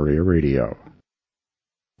Ave Maria Radio.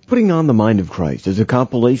 Putting on the Mind of Christ is a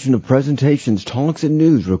compilation of presentations, talks, and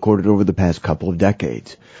news recorded over the past couple of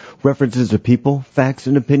decades. References to people, facts,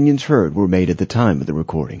 and opinions heard were made at the time of the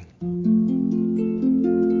recording.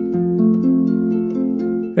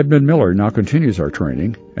 Edmund Miller now continues our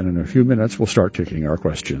training, and in a few minutes we'll start taking our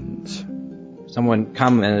questions. Someone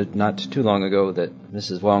commented not too long ago that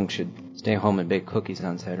Mrs. Wong should stay home and bake cookies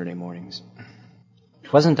on Saturday mornings.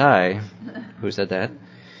 It wasn't I who said that.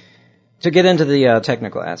 To get into the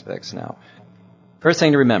technical aspects now. First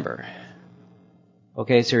thing to remember.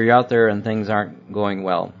 Okay, so you're out there and things aren't going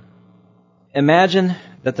well. Imagine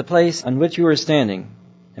that the place on which you are standing,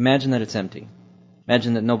 imagine that it's empty.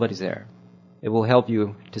 Imagine that nobody's there. It will help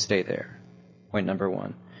you to stay there. Point number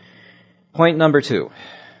one. Point number two,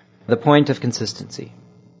 the point of consistency.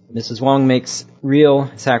 Mrs. Wong makes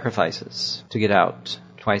real sacrifices to get out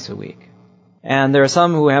twice a week. And there are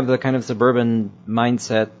some who have the kind of suburban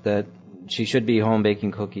mindset that she should be home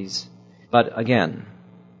baking cookies. But again,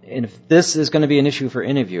 if this is going to be an issue for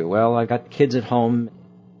any of you, well, I've got kids at home.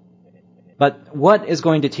 But what is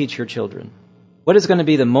going to teach your children? What is going to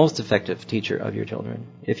be the most effective teacher of your children,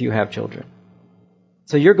 if you have children?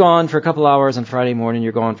 So you're gone for a couple hours on Friday morning,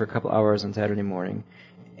 you're gone for a couple hours on Saturday morning,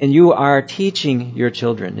 and you are teaching your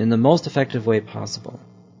children in the most effective way possible.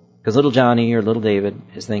 Because little Johnny or little David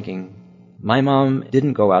is thinking, my mom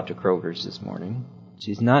didn't go out to Kroger's this morning.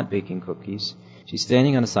 She's not baking cookies. She's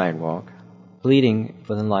standing on a sidewalk, pleading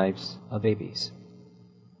for the lives of babies.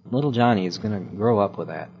 Little Johnny is going to grow up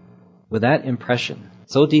with that impression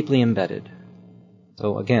so deeply embedded.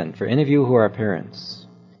 So again, for any of you who are parents,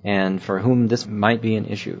 and for whom this might be an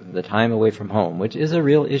issue, the time away from home, which is a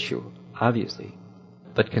real issue, obviously,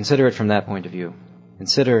 but consider it from that point of view.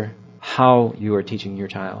 Consider how you are teaching your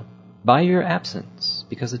child by your absence,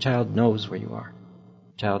 because the child knows where you are.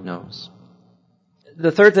 The child knows.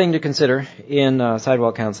 The third thing to consider in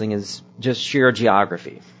sidewalk counseling is just sheer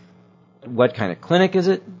geography. What kind of clinic is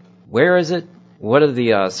it? Where is it? What are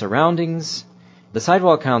the surroundings? The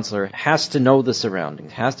sidewalk counselor has to know the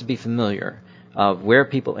surroundings, has to be familiar of where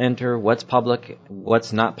people enter, what's public,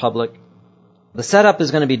 what's not public. The setup is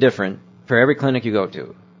going to be different for every clinic you go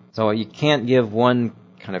to. So you can't give one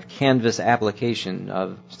kind of canvas application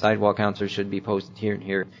of sidewalk counselors should be posted here and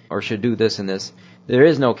here, or should do this and this. There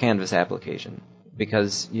is no canvas application,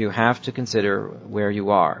 because you have to consider where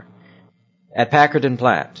you are. At Packard and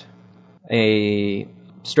Platt, a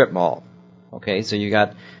strip mall. Okay, so you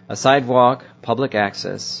got a sidewalk, public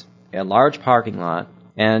access, a large parking lot,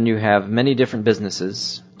 and you have many different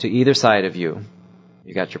businesses to either side of you.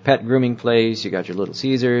 You got your pet grooming place, you got your Little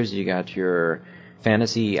Caesars, you got your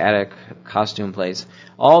fantasy attic costume place,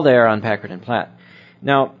 all there on Packard and Platt.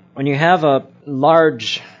 Now, when you have a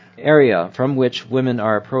large area from which women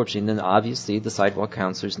are approaching, then obviously the sidewalk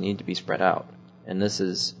counselors need to be spread out. And this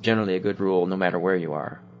is generally a good rule no matter where you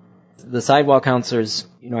are. The sidewalk counselors,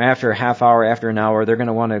 after a half hour, after an hour, they're going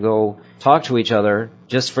to want to go talk to each other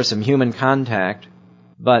just for some human contact.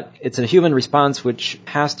 But it's a human response which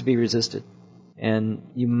has to be resisted. And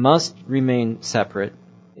you must remain separate,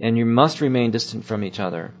 and you must remain distant from each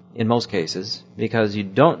other in most cases, because you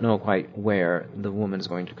don't know quite where the woman is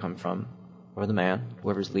going to come from, or the man,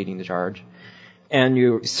 whoever's leading the charge. And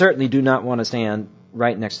you certainly do not want to stand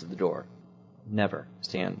right next to the door. Never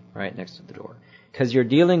stand right next to the door. Because you're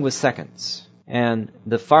dealing with seconds. And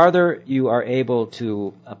the farther you are able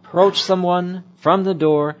to approach someone from the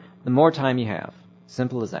door, the more time you have.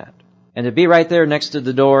 Simple as that. And to be right there next to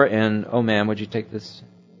the door and, oh ma'am, would you take this?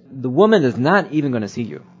 The woman is not even going to see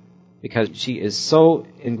you, because she is so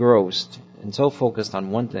engrossed and so focused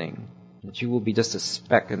on one thing that she will be just a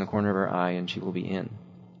speck in the corner of her eye and she will be in.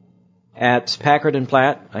 At Packard and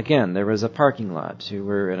Platt, again, there was a parking lot. You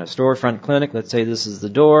were in a storefront clinic. Let's say this is the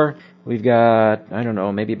door. We've got,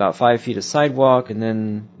 maybe about 5 feet of sidewalk and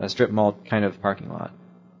then a strip mall kind of parking lot.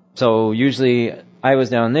 So usually I was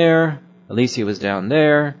down there, Alicia was down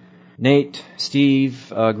there, Nate,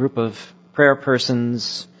 Steve, a group of prayer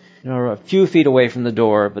persons, a few feet away from the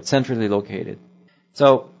door, but centrally located.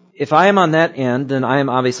 So if I am on that end, then I am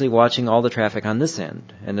obviously watching all the traffic on this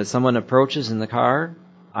end. And as someone approaches in the car,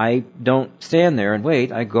 I don't stand there and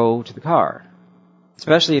wait. I go to the car.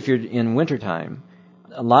 Especially if you're in wintertime.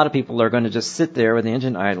 A lot of people are going to just sit there with the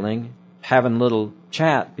engine idling, having a little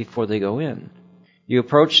chat before they go in. You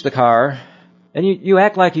approach the car, and you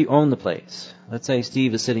act like you own the place. Let's say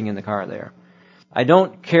Steve is sitting in the car there. I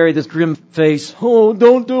don't carry this grim face, oh,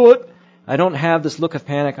 don't do it. I don't have this look of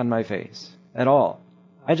panic on my face at all.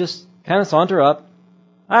 I just kind of saunter up.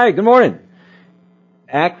 Hi, good morning.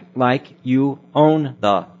 Act like you own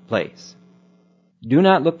the place. Do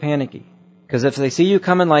not look panicky. Because if they see you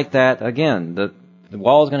coming like that, again, the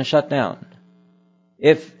wall is going to shut down.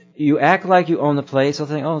 If you act like you own the place, they'll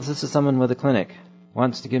think, oh, this is someone with a clinic.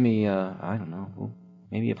 Wants to give me, I don't know,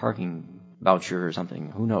 maybe a parking voucher or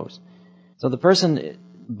something. Who knows? So the person,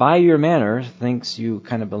 by your manner, thinks you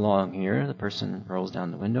kind of belong here. The person rolls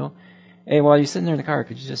down the window. Hey, while you're sitting there in the car,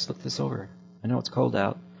 could you just look this over? I know it's cold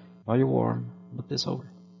out. While you're warm, look this over.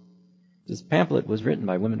 This pamphlet was written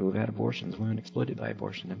by women who have had abortions, women exploited by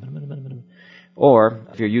abortion. Or,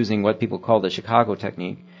 if you're using what people call the Chicago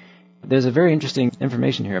technique, there's a very interesting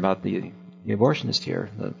information here about the abortionist here,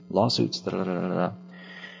 the lawsuits,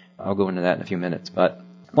 I'll go into that in a few minutes. But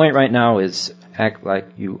the point right now is act like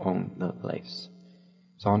you own the place.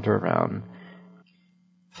 Saunter around.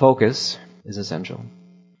 Focus is essential.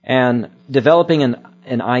 And developing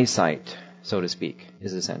an eyesight, so to speak,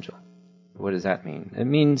 is essential. What does that mean? It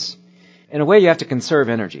means, in a way, you have to conserve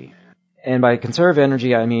energy. And by conserve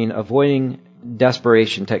energy, I mean avoiding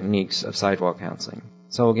desperation techniques of sidewalk counseling.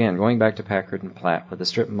 So again, going back to Packard and Platt with the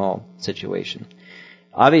strip mall situation.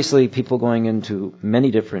 Obviously, people going into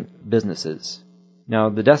many different businesses. Now,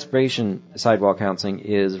 the desperation sidewalk counseling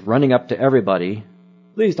is running up to everybody.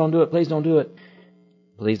 Please don't do it. Please don't do it.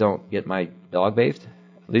 Please don't get my dog bathed.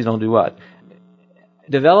 Please don't do what?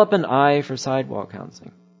 Develop an eye for sidewalk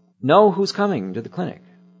counseling. Know who's coming to the clinic.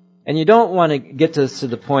 And you don't want to get to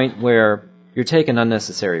the point where you're taking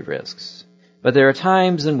unnecessary risks. But there are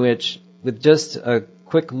times in which, with just a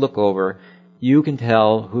quick look over, you can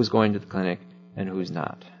tell who's going to the clinic and who's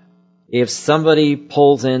not. If somebody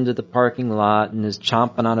pulls into the parking lot and is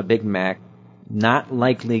chomping on a Big Mac, not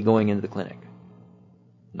likely going into the clinic.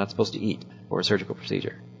 Not supposed to eat for a surgical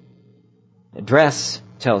procedure. Dress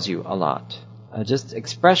tells you a lot. Just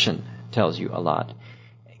expression tells you a lot.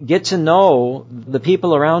 Get to know the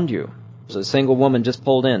people around you. So a single woman just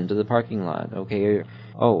pulled into the parking lot. Okay,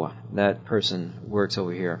 oh, that person works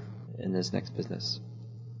over here in this next business.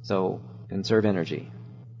 So conserve energy.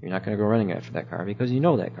 You're not going to go running after that car because you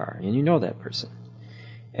know that car and you know that person.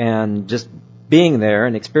 And just being there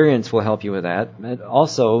and experience will help you with that. And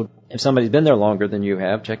also, if somebody's been there longer than you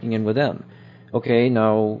have, checking in with them. Okay,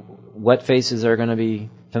 now, what faces are going to be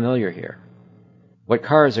familiar here? What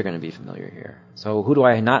cars are going to be familiar here? So who do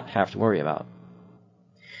I not have to worry about?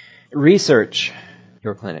 Research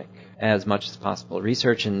your clinic as much as possible.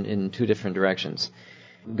 Research in two different directions.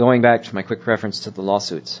 Going back to my quick reference to the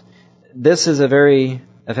lawsuits. This is a very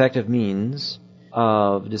effective means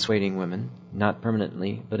of dissuading women, not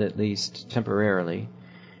permanently, but at least temporarily.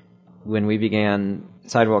 When we began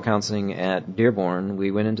sidewalk counseling at Dearborn,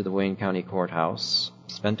 we went into the Wayne County Courthouse,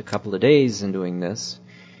 spent a couple of days in doing this,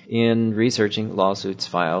 in researching lawsuits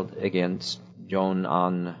filed against Joan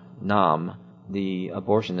An Nam, the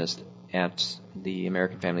abortionist at the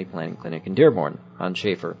American Family Planning Clinic in Dearborn on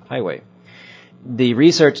Schaefer Highway. The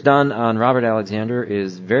research done on Robert Alexander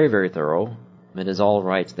is very, very thorough. It is all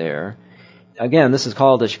right there. Again, this is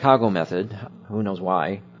called the Chicago method. Who knows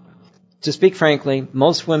why? To speak frankly,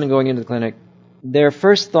 most women going into the clinic, their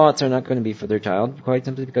first thoughts are not going to be for their child, quite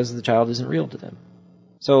simply because the child isn't real to them.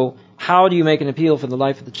 So how do you make an appeal for the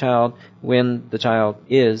life of the child when the child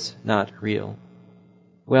is not real?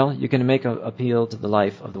 Well, you can make an appeal to the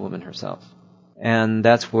life of the woman herself. And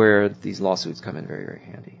that's where these lawsuits come in very, very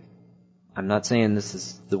handy. I'm not saying this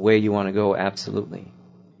is the way you want to go, absolutely.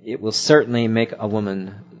 It will certainly make a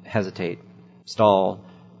woman hesitate, stall,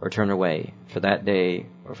 or turn away for that day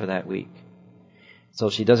or for that week. So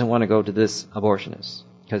she doesn't want to go to this abortionist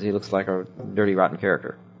because he looks like a dirty, rotten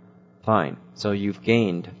character. Fine. So you've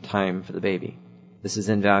gained time for the baby. This is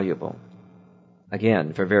invaluable.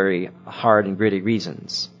 Again, for very hard and gritty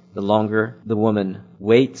reasons. The longer the woman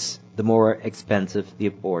waits, the more expensive the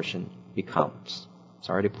abortion becomes.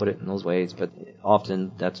 Sorry to put it in those ways, but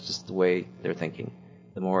often that's just the way they're thinking.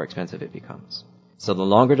 The more expensive it becomes. So the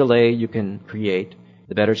longer delay you can create,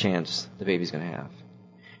 the better chance the baby's going to have.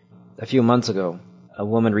 A few months ago, a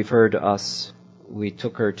woman referred to us. We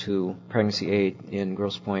took her to pregnancy aid in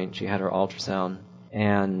Grosse Pointe. She had her ultrasound.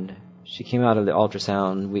 And she came out of the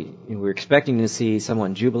ultrasound. We were expecting to see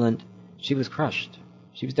someone jubilant. She was crushed.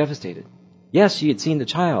 She was devastated. Yes, she had seen the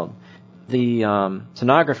child. The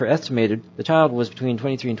sonographer estimated the child was between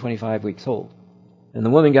 23 and 25 weeks old. And the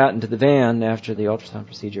woman got into the van after the ultrasound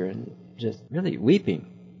procedure and just really weeping.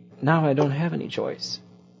 Now I don't have any choice.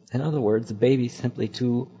 In other words, the baby's simply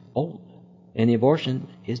too old. And the abortion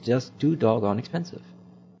is just too doggone expensive.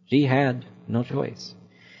 She had no choice.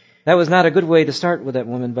 That was not a good way to start with that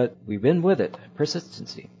woman, but we've been with it.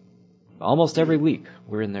 Persistency. Almost every week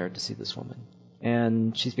we're in there to see this woman.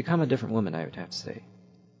 And she's become a different woman, I would have to say.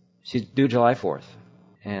 She's due July 4th.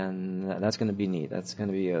 And that's going to be neat. That's going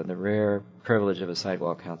to be the rare privilege of a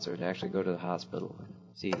sidewalk counselor to actually go to the hospital and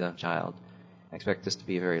see the child. I expect this to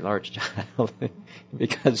be a very large child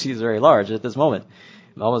because she's very large at this moment.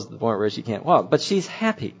 Almost to the point where she can't walk. But she's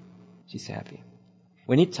happy. She's happy.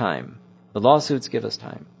 We need time. The lawsuits give us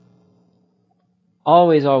time.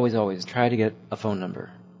 Always, always, always try to get a phone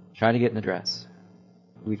number. Try to get an address.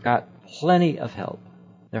 We've got plenty of help.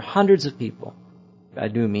 There are hundreds of people. I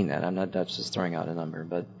do mean that. I'm not just throwing out a number,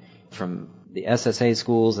 but from the SSA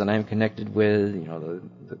schools that I'm connected with,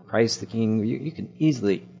 the Christ the King, you can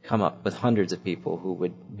easily come up with hundreds of people who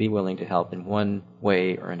would be willing to help in one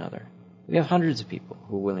way or another. We have hundreds of people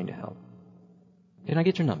who are willing to help. Can I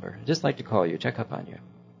get your number? I'd just like to call you, check up on you.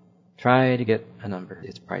 Try to get a number.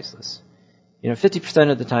 It's priceless.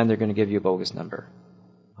 50% of the time they're going to give you a bogus number.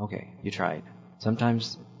 Okay, you tried.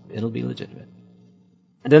 Sometimes it'll be legitimate.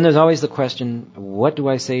 And then there's always the question, what do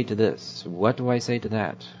I say to this? What do I say to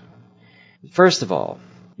that? First of all,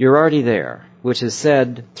 you're already there, which is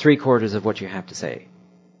said 3/4 of what you have to say.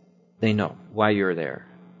 They know why you're there.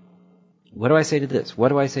 What do I say to this? What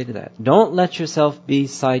do I say to that? Don't let yourself be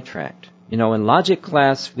sidetracked. In logic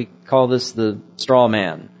class, we call this the straw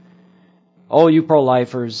man. Oh, you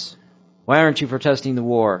pro-lifers, why aren't you protesting the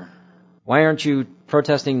war? Why aren't you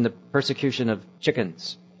protesting the persecution of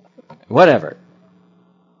chickens? Whatever.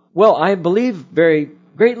 Well, I believe very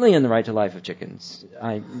greatly in the right to life of chickens.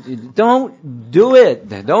 Don't do it.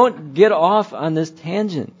 Don't get off on this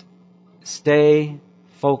tangent. Stay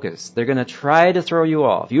focused. They're going to try to throw you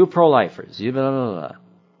off. You pro-lifers. You blah, blah, blah.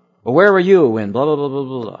 Well, where were you when blah, blah, blah, blah,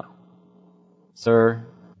 blah, blah. Sir,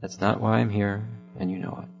 that's not why I'm here, and you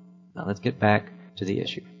know it. Now let's get back to the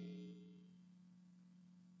issue.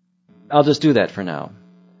 I'll just do that for now.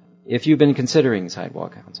 If you've been considering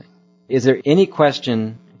sidewalk counseling, is there any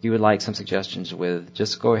question you would like some suggestions with?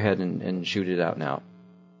 Just go ahead and shoot it out now.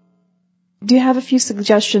 Do you have a few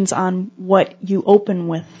suggestions on what you open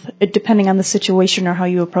with, depending on the situation or how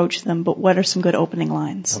you approach them, but what are some good opening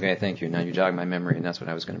lines? Okay, thank you. Now you jogged my memory, and that's what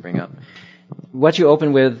I was going to bring up. What you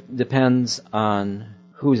open with depends on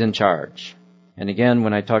who's in charge. And again,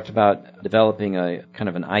 when I talked about developing a kind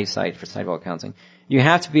of an eyesight for sidewalk counseling, you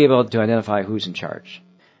have to be able to identify who's in charge.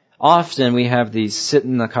 Often we have these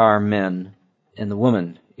sit-in-the-car men, and the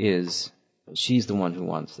woman she's the one who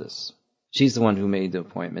wants this. She's the one who made the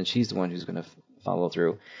appointment. She's the one who's going to follow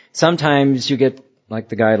through. Sometimes you get, like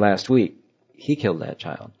the guy last week, he killed that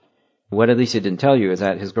child. What Alicia didn't tell you is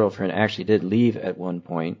that his girlfriend actually did leave at one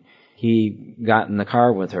point. He got in the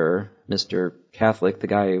car with her, Mr. Catholic, the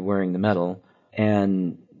guy wearing the medal,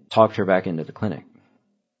 and talked her back into the clinic.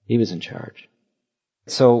 He was in charge.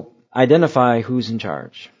 So identify who's in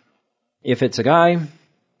charge. If it's a guy,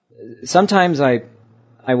 sometimes I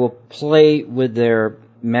will play with their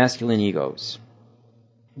masculine egos.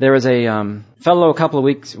 There was a fellow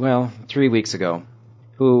 3 weeks ago,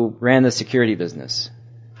 who ran the security business.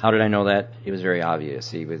 How did I know that? It was very obvious.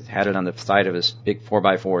 He had it on the side of his big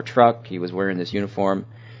 4x4 truck. He was wearing this uniform.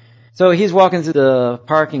 So he's walking through the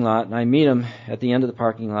parking lot, and I meet him at the end of the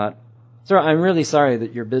parking lot. Sir, I'm really sorry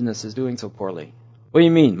that your business is doing so poorly. What do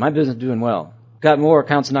you mean? My business is doing well. Got more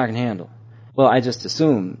accounts than I can handle. Well, I just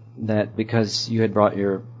assumed that because you had brought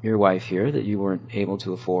your wife here that you weren't able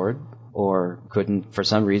to afford or couldn't, for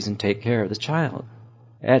some reason, take care of the child.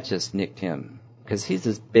 That just nicked him, because he's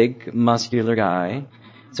this big, muscular guy.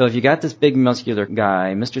 So if you got this big, muscular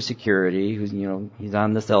guy, Mr. Security, who's, he's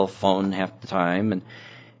on the cell phone half the time, and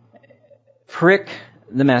prick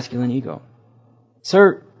the masculine ego.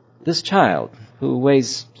 Sir, this child who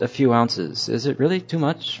weighs a few ounces, is it really too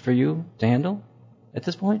much for you to handle at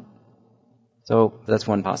this point? So that's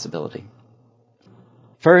one possibility.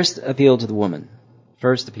 First, appeal to the woman.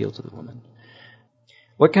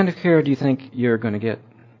 What kind of care do you think you're going to get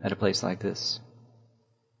at a place like this?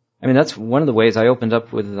 I mean, that's one of the ways I opened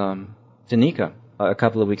up with Danica a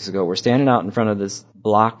couple of weeks ago. We're standing out in front of this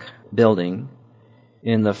block building.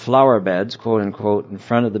 In the flower beds, quote unquote, in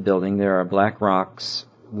front of the building, there are black rocks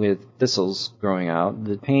with thistles growing out.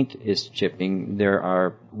 The paint is chipping. There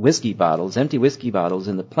are whiskey bottles, empty whiskey bottles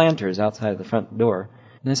in the planters outside the front door.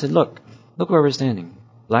 And I said, look where we're standing.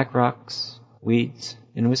 Black rocks, weeds,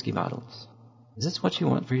 and whiskey bottles. Is this what you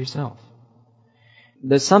want for yourself?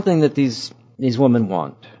 There's something that these women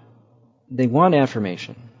want. They want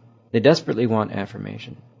affirmation. They desperately want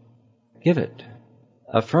affirmation. Give it.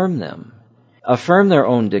 Affirm them. Affirm their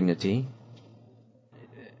own dignity.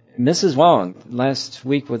 Mrs. Wong, last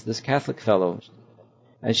week with this Catholic fellow,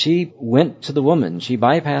 and she went to the woman. She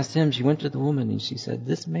bypassed him. She went to the woman and she said,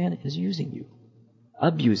 this man is using you,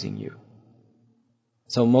 abusing you.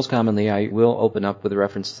 So most commonly I will open up with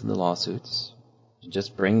reference to the lawsuits,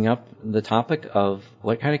 just bringing up the topic of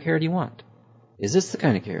what kind of care do you want? Is this the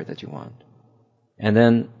kind of care that you want? And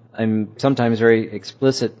then I'm sometimes very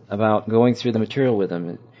explicit about going through the material with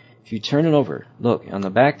them. If you turn it over, look, on the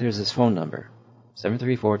back there's this phone number,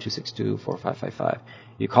 734-262-4555.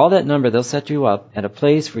 You call that number, they'll set you up at a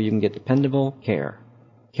place where you can get dependable care.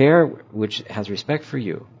 Care which has respect for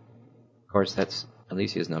you. Of course, that's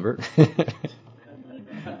Alicia's number.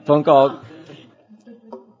 Phone call.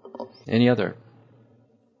 Any other?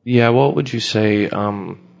 Yeah, what would you say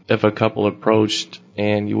if a couple approached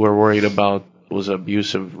and you were worried about was an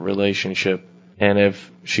abusive relationship, and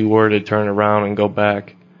if she were to turn around and go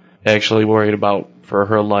back, actually worried about for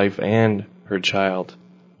her life and her child,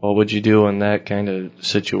 what would you do in that kind of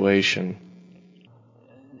situation?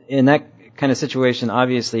 In that kind of situation,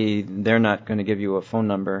 obviously, they're not going to give you a phone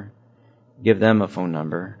number. Give them a phone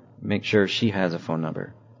number. Make sure she has a phone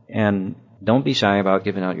number. And don't be shy about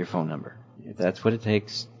giving out your phone number. If that's what it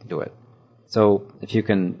takes, do it. So if you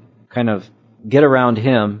can kind of get around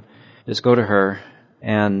him, just go to her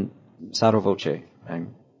and sotto voce.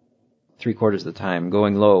 I'm 3/4 of the time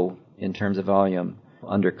going low in terms of volume,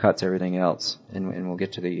 undercuts everything else, and we'll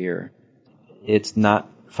get to the ear. It's not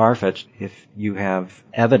far-fetched if you have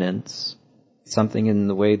evidence, something in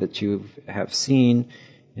the way that you have seen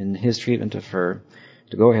in his treatment of her,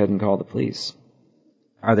 to go ahead and call the police.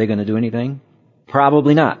 Are they going to do anything?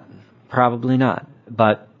 Probably not. Probably not.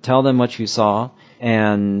 But tell them what you saw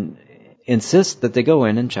and insist that they go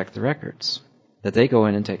in and check the records, that they go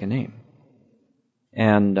in and take a name.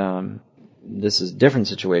 And this is different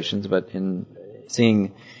situations, but in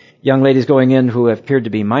seeing young ladies going in who have appeared to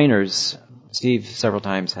be minors, Steve several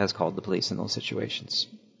times has called the police in those situations.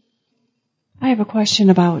 I have a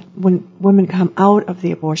question about when women come out of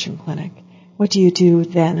the abortion clinic. What do you do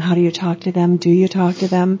then? How do you talk to them? Do you talk to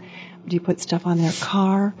them? Do you put stuff on their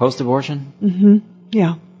car? Post-abortion? Mm-hmm.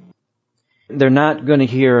 Yeah. They're not going to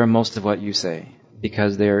hear most of what you say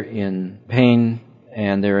because they're in pain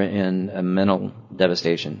and they're in a mental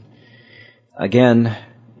devastation. Again,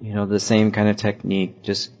 the same kind of technique.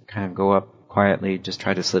 Just kind of go up quietly, just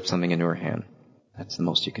try to slip something into her hand. That's the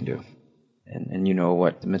most you can do. And you know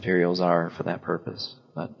what the materials are for that purpose.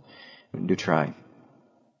 But do try.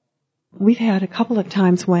 We've had a couple of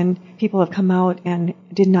times when people have come out and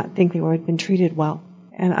did not think they had been treated well.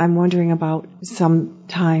 And I'm wondering about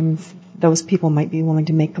sometimes those people might be willing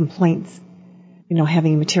to make complaints,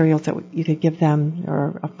 having materials that you could give them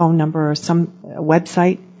or a phone number or a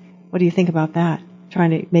website. What do you think about that? Trying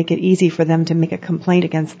to make it easy for them to make a complaint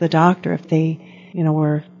against the doctor if they,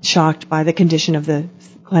 were shocked by the condition of the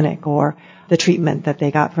clinic or the treatment that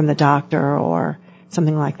they got from the doctor or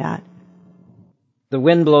something like that. The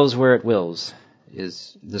wind blows where it wills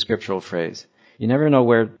is the scriptural phrase. You never know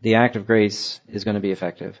where the act of grace is going to be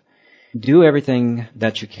effective. Do everything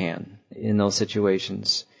that you can in those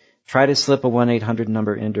situations. Try to slip a 1-800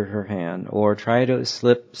 number into her hand, or try to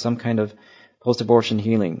slip some kind of post-abortion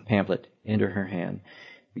healing pamphlet into her hand.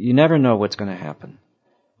 You never know what's going to happen.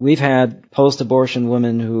 We've had post-abortion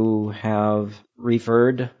women who have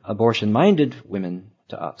referred abortion-minded women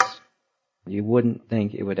to us. You wouldn't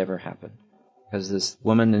think it would ever happen. Because this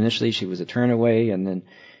woman, initially, she was a turnaway, and then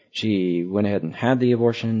she went ahead and had the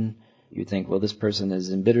abortion. You think, well, this person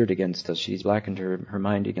is embittered against us. She's blackened her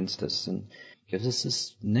mind against us, and gives us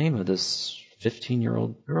this name of this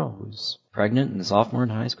 15-year-old girl who's pregnant and a sophomore in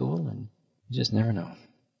high school, and you just never know.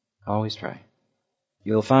 Always try.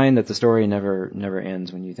 You'll find that the story never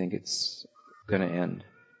ends when you think it's going to end.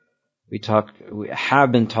 We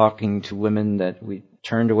have been talking to women that we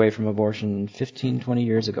turned away from abortion 15, 20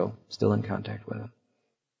 years ago, still in contact with them.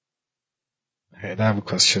 I have a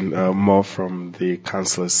question more from the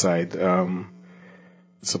counselor side.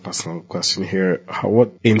 It's a personal question here.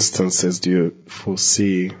 What instances do you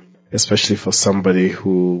foresee, especially for somebody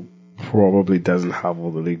who probably doesn't have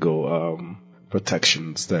all the legal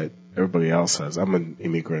protections that everybody else has? I'm an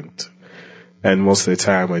immigrant, And most of the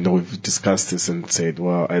time, I know we've discussed this and said,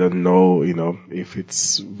 well, I don't know, if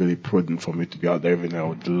it's really prudent for me to be out there, even I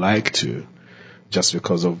would like to, just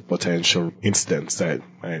because of potential incidents that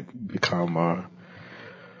might become,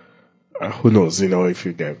 who knows, if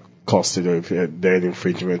you get costed or if there are any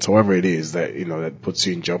infringements, however it is that, that puts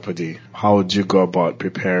you in jeopardy. How would you go about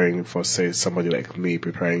preparing for, say, somebody like me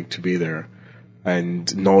preparing to be there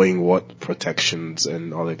and knowing what protections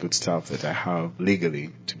and all that good stuff that I have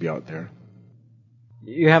legally to be out there?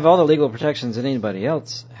 You have all the legal protections that anybody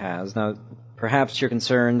else has. Now, perhaps you're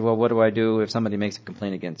concerned, well, what do I do if somebody makes a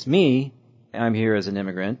complaint against me? I'm here as an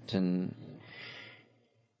immigrant, and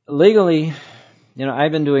legally,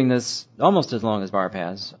 I've been doing this almost as long as Barb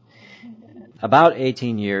has, about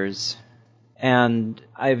 18 years, and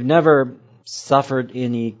I've never suffered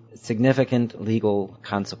any significant legal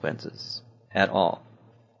consequences at all.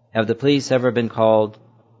 Have the police ever been called?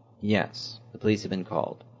 Yes, the police have been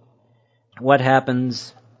called. What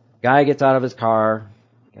happens? Guy gets out of his car,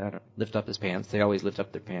 gotta lift up his pants. They always lift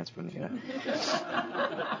up their pants when they get out.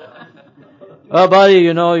 Oh, buddy,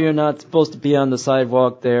 you're not supposed to be on the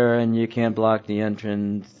sidewalk there, and you can't block the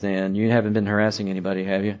entrance, and you haven't been harassing anybody,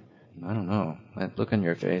 have you? I don't know. That look on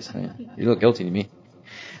your face, you look guilty to me.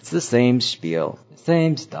 It's the same spiel,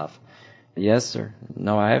 same stuff. Yes, sir.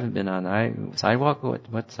 No, I haven't been on sidewalk.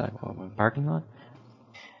 What sidewalk? Parking lot?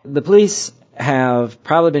 The police have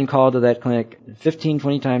probably been called to that clinic 15,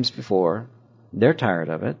 20 times before. They're tired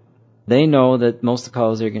of it. They know that most of the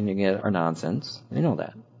calls they're going to get are nonsense. They know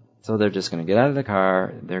that. So they're just going to get out of the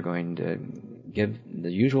car. They're going to give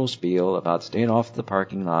the usual spiel about staying off the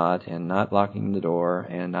parking lot and not blocking the door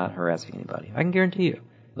and not harassing anybody. I can guarantee you.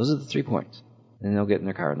 Those are the 3 points. And they'll get in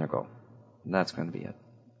their car and they'll go. And that's going to be it.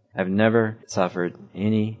 I've never suffered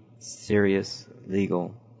any serious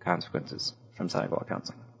legal consequences from sidewalk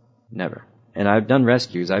counseling. Never. And I've done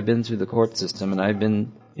rescues. I've been through the court system, and I've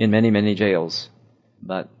been in many, many jails.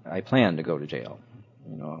 But I plan to go to jail.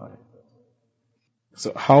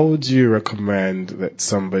 So how would you recommend that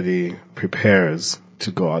somebody prepares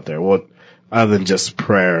to go out there? What, other than just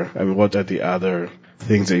prayer, what are the other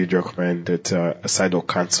things that you'd recommend that a sidewalk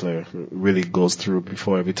counselor really goes through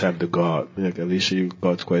before every time they go out? Like Alicia, you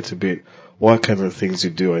got quite a bit. What kind of things you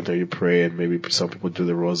do? I know you pray, and maybe some people do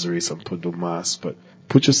the rosary, some people do mass, but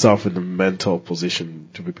put yourself in the mental position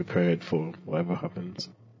to be prepared for whatever happens.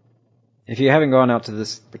 If you haven't gone out to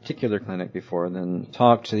this particular clinic before, then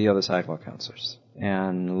talk to the other sidewalk counselors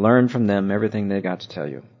and learn from them everything they got to tell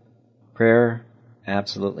you. Prayer,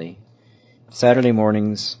 absolutely. Saturday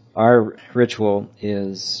mornings, our ritual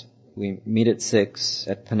is we meet at 6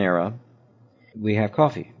 at Panera. We have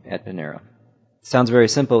coffee at Panera. It sounds very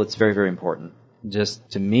simple. It's very, very important.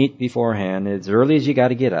 Just to meet beforehand, as early as you got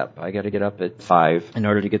to get up. I got to get up at 5 in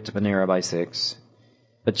order to get to Panera by 6.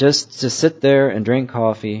 But just to sit there and drink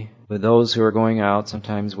coffee with those who are going out.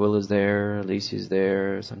 Sometimes Will is there, Alicia's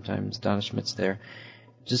there, sometimes Donna Schmidt's there.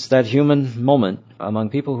 Just that human moment among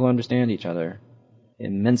people who understand each other,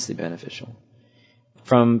 immensely beneficial.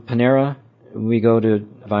 From Panera, we go to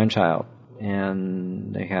Divine Child,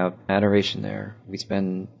 and they have adoration there. We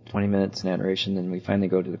spend 20 minutes in adoration, and we finally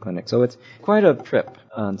go to the clinic. So it's quite a trip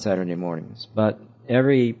on Saturday mornings, but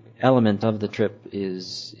every element of the trip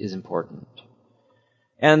is important.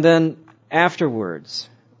 And then afterwards,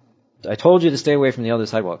 I told you to stay away from the other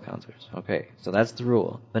sidewalk counselors. Okay, so that's the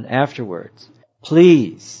rule. But afterwards,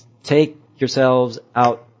 please take yourselves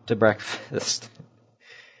out to breakfast.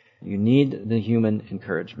 You need the human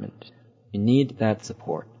encouragement. You need that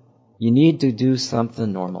support. You need to do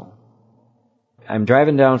something normal. I'm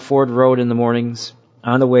driving down Ford Road in the mornings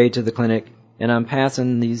on the way to the clinic, and I'm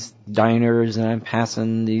passing these diners, and I'm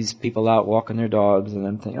passing these people out walking their dogs, and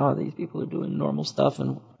I'm thinking, oh, these people are doing normal stuff,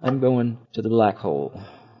 and I'm going to the black hole.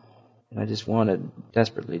 And I just want to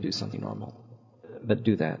desperately do something normal. But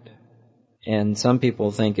do that. And some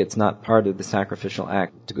people think it's not part of the sacrificial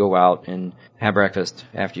act to go out and have breakfast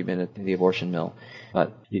after you've been at the abortion mill.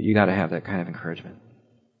 But you got to have that kind of encouragement.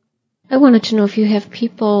 I wanted to know if you have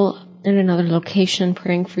people in another location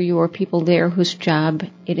praying for you, or people there whose job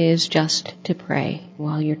it is just to pray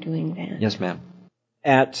while you're doing that. Yes, ma'am.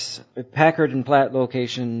 At Packard and Platt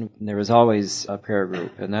location, there was always a prayer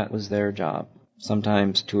group, and that was their job.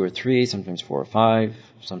 Sometimes 2 or 3, sometimes 4 or 5,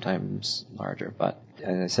 sometimes larger. But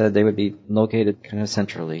as I said, they would be located kind of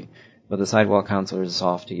centrally, with the sidewalk counselors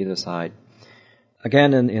off to either side.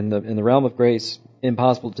 Again, in the realm of grace,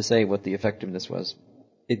 impossible to say what the effectiveness was.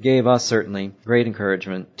 It gave us certainly great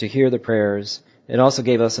encouragement to hear the prayers. It also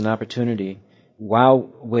gave us an opportunity, while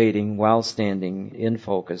waiting, while standing in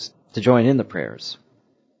focus, to join in the prayers.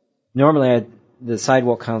 Normally, the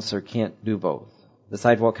sidewalk counselor can't do both. the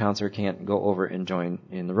sidewalk counselor can't go over and join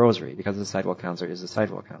in the rosary because the sidewalk counselor is a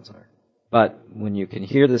sidewalk counselor. But when you can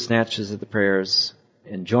hear the snatches of the prayers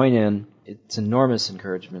and join in, it's enormous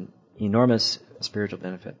encouragement, enormous spiritual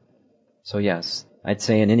benefit. So yes, I'd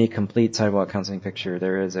say in any complete sidewalk counseling picture,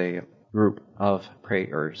 there is a group of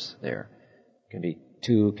prayers there. It can be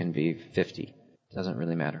 2, can be 50. It doesn't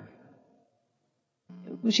really matter.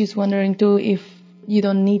 She's wondering too if you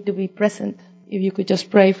don't need to be present, if you could just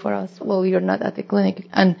pray for us while you're not at the clinic.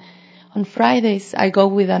 And on Fridays, I go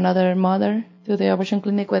with another mother to the abortion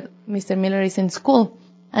clinic when Mr. Miller is in school.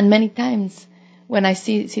 And many times when I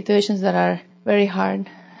see situations that are very hard,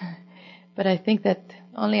 but I think that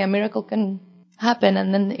only a miracle can happen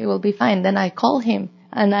and then it will be fine, then I call him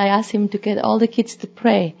and I ask him to get all the kids to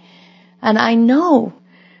pray. And I know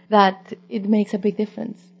that it makes a big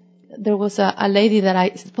difference. There was a lady that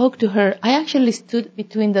I spoke to her. I actually stood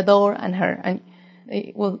between the door and her. And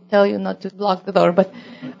they will tell you not to block the door, but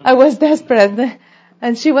I was desperate.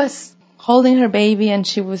 And she was holding her baby and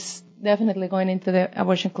she was definitely going into the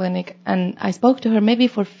abortion clinic. And I spoke to her maybe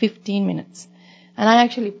for 15 minutes. And I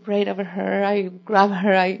actually prayed over her. I grabbed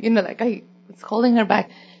her. I was holding her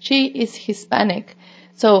back. She is Hispanic.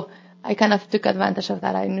 So I kind of took advantage of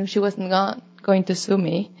that. I knew she wasn't going to sue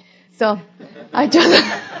me. So I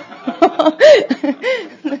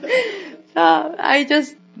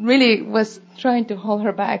just really was trying to hold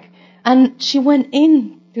her back. And she went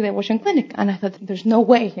in to the abortion clinic. And I thought, there's no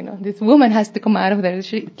way, this woman has to come out of there.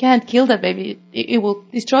 She can't kill that baby. It will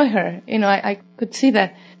destroy her. I could see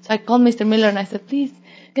that. So I called Mr. Miller and I said, please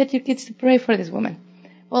get your kids to pray for this woman.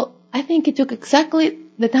 Well, I think it took exactly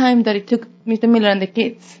the time that it took Mr. Miller and the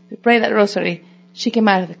kids to pray that rosary. She came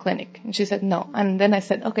out of the clinic and she said no. And then I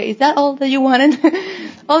said, okay, is that all that you wanted?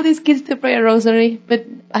 All these kids to pray a rosary? But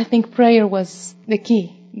I think prayer was the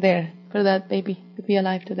key there for that baby to be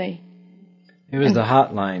alive today. It was the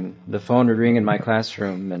hotline. The phone would ring in my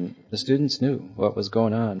classroom and the students knew what was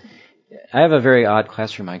going on. I have a very odd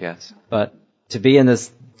classroom, I guess. But to be in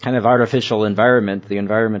this kind of artificial environment, the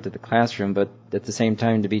environment of the classroom, but at the same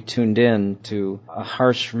time to be tuned in to a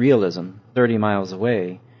harsh realism 30 miles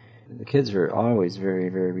away, the kids were always very,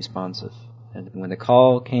 very responsive. And when the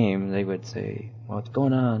call came, they would say, well, what's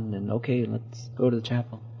going on? And okay, let's go to the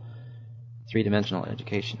chapel. 3-dimensional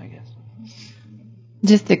education, I guess.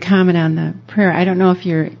 Just to comment on the prayer, I don't know if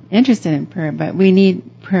you're interested in prayer, but we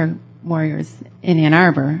need prayer warriors in Ann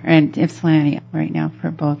Arbor and Ypsilanti right now for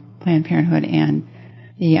both Planned Parenthood and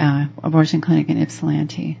the abortion clinic in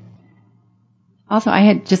Ypsilanti. Also, I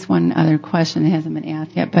had just one other question that hasn't been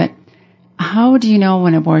asked yet, but how do you know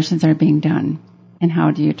when abortions are being done, and how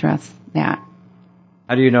do you address that?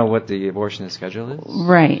 How do you know what the abortionist schedule is?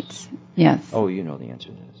 Right, yes. Oh, you know the answer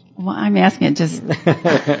to this. Well, I'm asking it just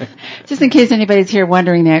just in case anybody's here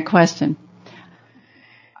wondering that question.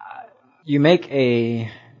 You make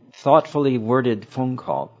a thoughtfully worded phone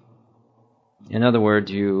call. In other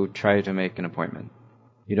words, you try to make an appointment.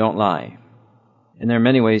 You don't lie. And there are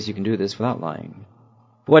many ways you can do this without lying.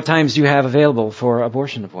 What times do you have available for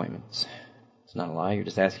abortion appointments? It's not a lie, you're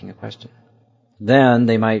just asking a question. Then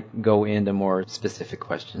they might go into more specific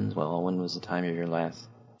questions. Well, when was the time of your last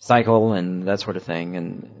cycle and that sort of thing.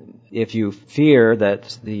 And if you fear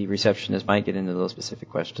that the receptionist might get into those specific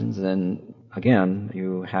questions, then again,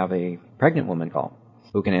 you have a pregnant woman call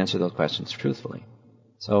who can answer those questions truthfully.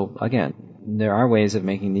 So again, there are ways of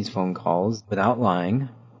making these phone calls without lying,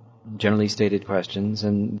 generally stated questions,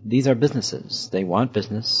 and these are businesses. They want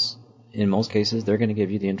business. In most cases, they're going to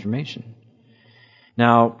give you the information.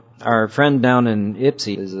 Now, our friend down in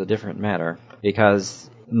Ipsy is a different matter because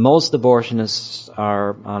most abortionists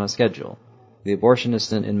are on a schedule. The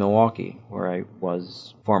abortionists in Milwaukee, where I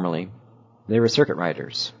was formerly, they were circuit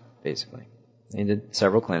riders, basically. They did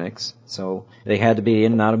several clinics, so they had to be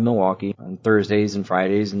in and out of Milwaukee on Thursdays and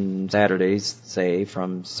Fridays and Saturdays, say,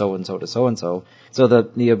 from so-and-so to so-and-so. So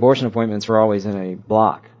the abortion appointments were always in a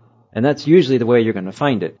block. And that's usually the way you're going to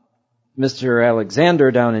find it. Mr. Alexander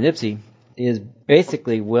down in Ipsy is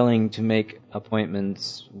basically willing to make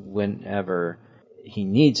appointments whenever he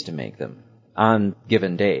needs to make them on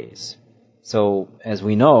given days. So, as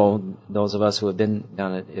we know, those of us who have been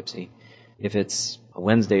down at Ipsy, if it's a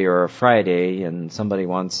Wednesday or a Friday and somebody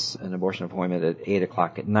wants an abortion appointment at 8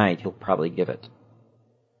 o'clock at night, he'll probably give it.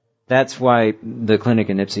 That's why the clinic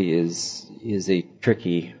in Ipsy is a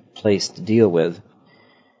tricky place to deal with.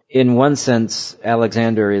 In one sense,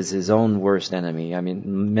 Alexander is his own worst enemy. I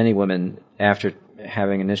mean, many women, after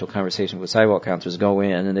having initial conversation with sidewalk counselors, go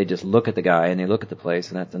in and they just look at the guy and they look at the place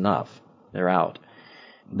and that's enough. They're out.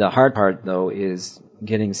 The hard part, though, is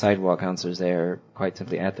getting sidewalk counselors there quite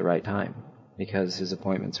simply at the right time because his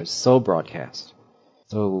appointments are so broadcast.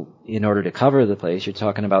 So in order to cover the place, you're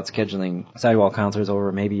talking about scheduling sidewalk counselors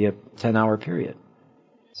over maybe a 10-hour period.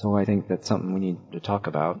 So I think that's something we need to talk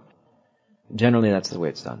about. Generally, that's the way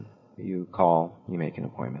it's done. You call, you make an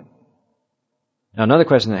appointment. Now, another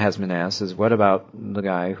question that has been asked is, what about the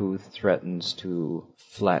guy who threatens to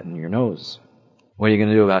flatten your nose? What are you going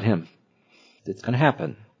to do about him? It's going to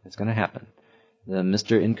happen. It's going to happen. The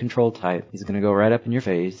Mr. In Control type, he's going to go right up in your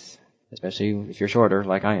face, especially if you're shorter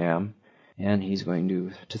like I am, and he's going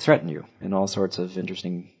to threaten you in all sorts of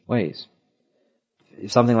interesting ways.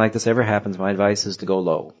 If something like this ever happens, my advice is to go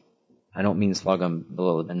low. I don't mean slug him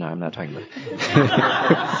below the... No, I'm not talking about...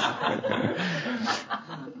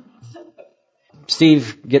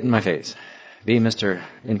 Steve, get in my face. Be Mr.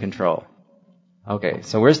 In Control. Okay,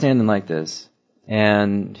 so we're standing like this,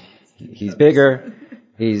 and he's bigger,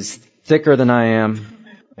 he's thicker than I am,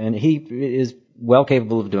 and he is well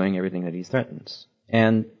capable of doing everything that he threatens,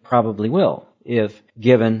 and probably will, if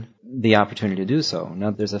given the opportunity to do so.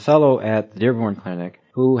 Now, there's a fellow at the Dearborn Clinic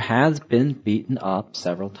who has been beaten up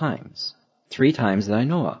several times. 3 times that I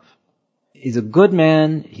know of. He's a good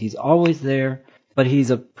man, he's always there, but he's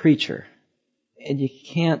a preacher. And you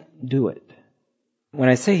can't do it. When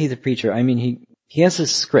I say he's a preacher, I mean he has a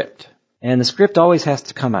script. And the script always has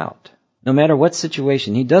to come out. No matter what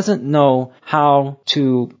situation. He doesn't know how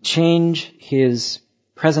to change his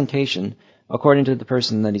presentation according to the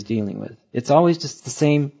person that he's dealing with. It's always just the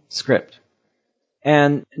same script.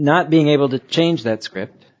 And not being able to change that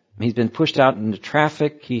script, he's been pushed out into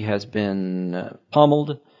traffic, he has been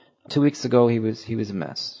pummeled. 2 weeks ago he was a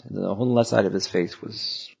mess. The whole left side of his face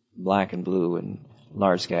was black and blue and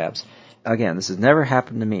large scabs. Again, this has never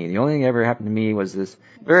happened to me. The only thing that ever happened to me was this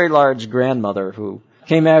very large grandmother who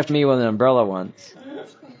came after me with an umbrella once.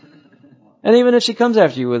 And even if she comes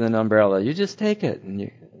after you with an umbrella, you just take it and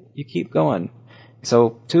you keep going.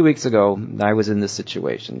 So 2 weeks ago, I was in this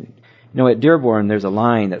situation. You know, at Dearborn, there's a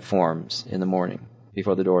line that forms in the morning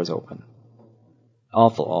before the doors open.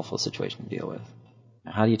 Awful, awful situation to deal with.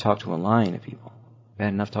 How do you talk to a line of people? Bad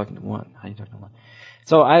enough talking to one. How do you talk to one?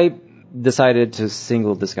 So I decided to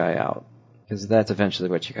single this guy out, because that's eventually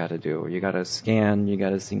what you got to do. You got to scan, you got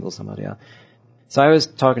to single somebody out. So I was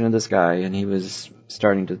talking to this guy, and he was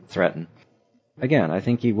starting to threaten. Again, I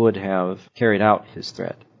think he would have carried out his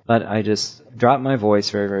threat, but I just dropped my voice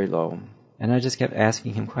very, very low, and I just kept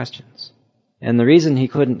asking him questions. And the reason he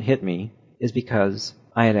couldn't hit me is because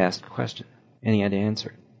I had asked a question, and he had to answer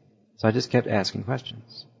it. So I just kept asking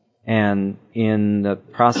questions. And in the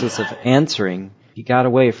process of answering, he got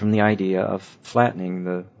away from the idea of flattening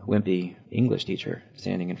the wimpy English teacher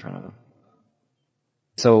standing in front of him.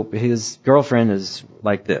 So his girlfriend is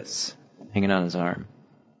like this, hanging on his arm.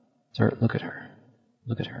 Sir, look at her.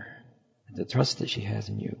 Look at her. The trust that she has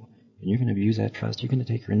in you. And you're going to abuse that trust. You're going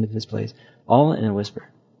to take her into this place, all in a whisper.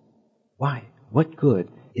 Why? What good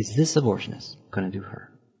is this abortionist going to do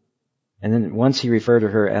her? And then once he referred to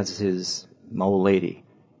her as his old lady.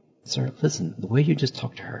 Sir, listen, the way you just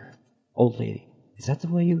talked to her, old lady, is that the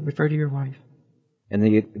way you refer to your wife? And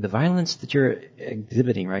the violence that you're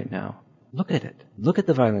exhibiting right now, look at it. Look at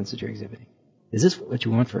the violence that you're exhibiting. Is this what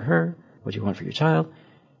you want for her? What you want for your child?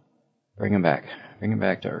 Bring him back. Bring him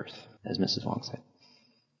back to earth, as Mrs. Wong said.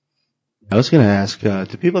 I was going to ask,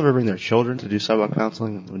 do people ever bring their children to do sidewalk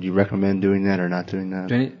counseling? Would you recommend doing that or not doing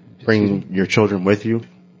that? Bringing your children with you?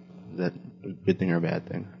 Is that a good thing or a bad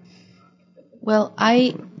thing? Well,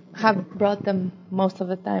 I have brought them most of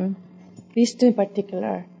the time. These 2 in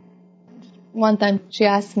particular. One time she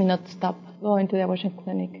asked me not to stop going to the abortion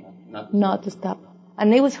clinic. Not to stop.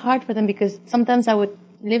 And it was hard for them because sometimes I would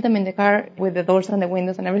leave them in the car with the doors and the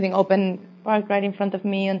windows and everything open, parked right in front of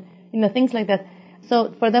me and, things like that.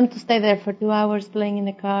 So for them to stay there for 2 hours playing in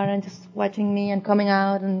the car and just watching me and coming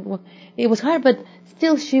out, and it was hard, but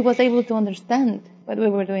still she was able to understand what we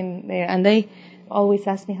were doing there. And they always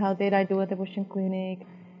ask me, how did I do at the abortion clinic?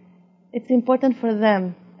 It's important for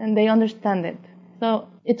them, and they understand it. So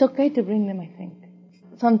it's okay to bring them, I think.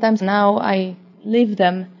 Sometimes now I leave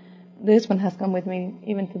them. This one has come with me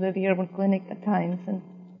even to the Dearborn Clinic at times, and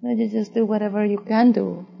you just do whatever you can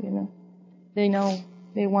do, They know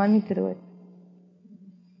they want me to do it.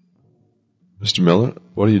 Mr. Miller,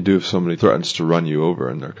 what do you do if somebody threatens to run you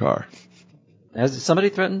over in their car? Has somebody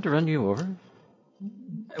threatened to run you over?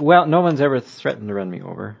 Well, no one's ever threatened to run me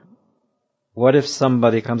over. What if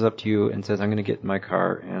somebody comes up to you and says, I'm going to get in my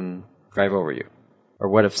car and drive over you? Or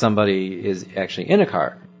what if somebody is actually in a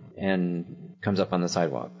car and comes up on the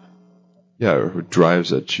sidewalk? Yeah, or who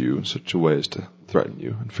drives at you in such a way as to threaten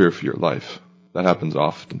you and fear for your life. That happens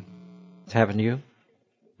often. It's happened to you?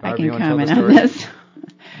 I can comment on this.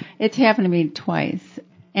 It's happened to me twice.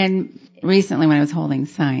 And recently when I was holding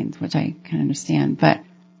signs, which I can understand. But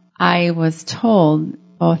I was told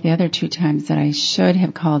both the other 2 times that I should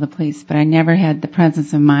have called the police, but I never had the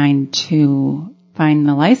presence of mind to find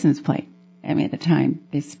the license plate. I mean, at the time,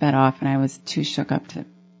 they sped off and I was too shook up to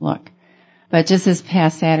look. But just this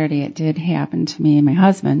past Saturday, it did happen to me and my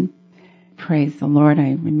husband. Praise the Lord.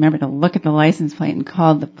 I remembered to look at the license plate and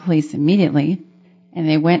called the police immediately. And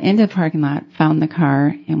they went into the parking lot, found the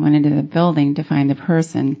car, and went into the building to find the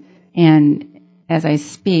person. And as I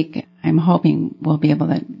speak, I'm hoping we'll be able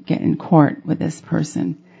to get in court with this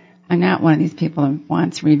person. I'm not one of these people who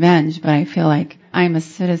wants revenge, but I feel like I'm a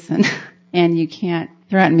citizen and you can't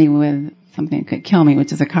threaten me with something that could kill me,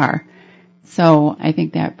 which is a car. So I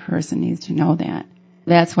think that person needs to know that.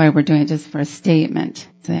 That's why we're doing it, just for a statement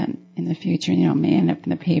that in the future, may end up in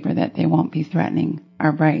the paper that they won't be threatening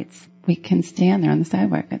our rights. We can stand there on the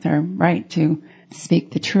sidewalk. It's our right to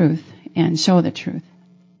speak the truth and show the truth.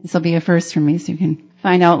 This will be a first for me, so you can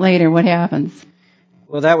find out later what happens.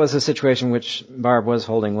 Well, that was a situation in which Barb was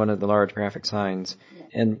holding one of the large graphic signs.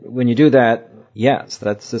 And when you do that, yes,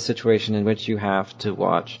 that's the situation in which you have to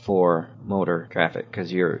watch for motor traffic,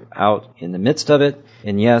 because you're out in the midst of it.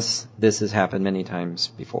 And yes, this has happened many times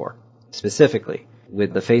before, specifically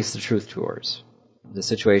with the Face the Truth tours. The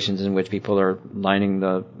situations in which people are lining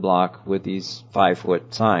the block with these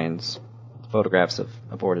 5-foot signs, photographs of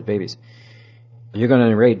aborted babies. You're going to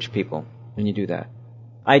enrage people when you do that.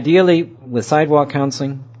 Ideally, with sidewalk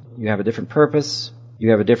counseling, you have a different purpose,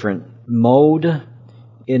 you have a different mode.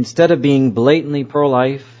 Instead of being blatantly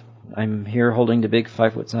pro-life, I'm here holding the big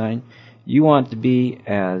 5-foot sign, you want to be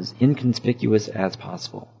as inconspicuous as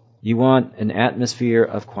possible. You want an atmosphere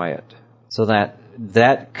of quiet, so that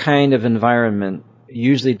that kind of environment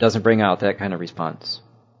usually doesn't bring out that kind of response.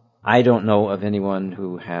 I don't know of anyone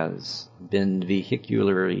who has been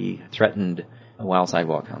vehicularly threatened while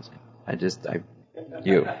sidewalk counseling.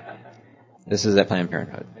 This is at Planned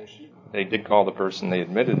Parenthood. They did call the person, they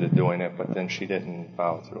admitted to doing it, but then she didn't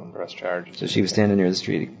follow through and press charges. So she was standing near the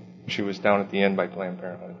street. She was down at the end by Planned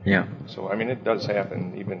Parenthood. Yeah. So, it does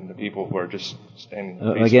happen, even the people who are just standing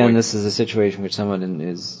peacefully. Again, this is a situation in which someone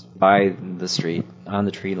is by the street, on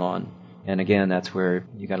the tree lawn. And again, that's where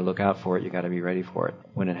you got to look out for it. You got to be ready for it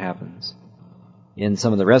when it happens. In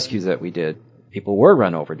some of the rescues that we did, people were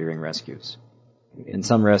run over during rescues. In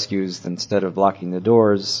some rescues, instead of blocking the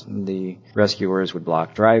doors, the rescuers would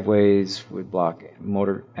block driveways, would block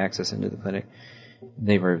motor access into the clinic.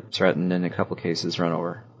 They were threatened, in a couple cases, run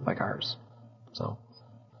over by cars.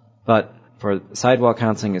 But for sidewalk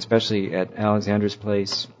counseling, especially at Alexander's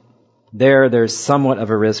place, there's somewhat of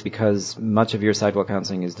a risk because much of your sidewalk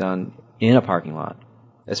counseling is done in a parking lot,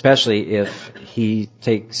 especially if he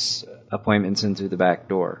takes appointments into the back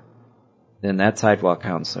door. Then that sidewalk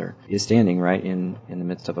counselor is standing right in the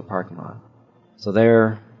midst of a parking lot. So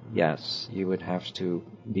there, yes, you would have to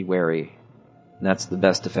be wary. And that's the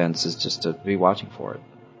best defense, is just to be watching for it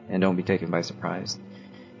and don't be taken by surprise.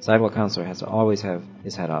 Sidewalk counselor has to always have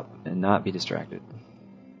his head up and not be distracted.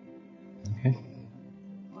 Okay.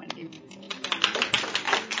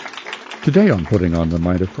 Today on Putting on the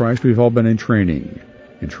Mind of Christ, we've all been in training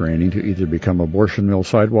to either become abortion mill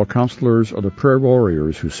sidewalk counselors or the prayer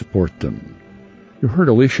warriors who support them. You heard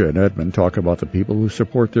Alicia and Edmund talk about the people who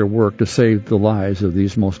support their work to save the lives of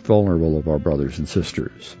these most vulnerable of our brothers and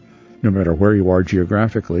sisters. No matter where you are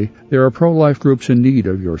geographically, there are pro-life groups in need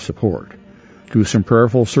of your support. Do some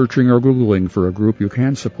prayerful searching or Googling for a group you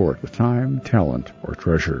can support with time, talent, or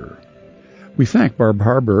treasure. We thank Barb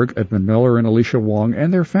Harburg, Edmund Miller, and Alicia Wong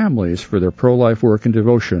and their families for their pro-life work and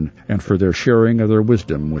devotion, and for their sharing of their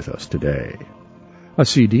wisdom with us today. A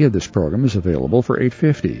CD of this program is available for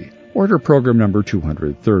 $8.50. Order program number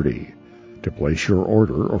 230. To place your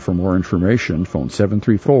order or for more information, phone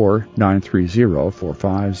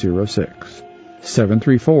 734-930-4506.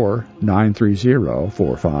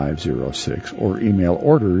 734-930-4506 or email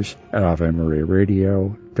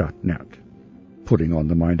orders@AveMariaRadio.net. Putting on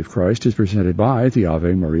the Mind of Christ is presented by the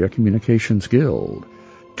Ave Maria Communications Guild.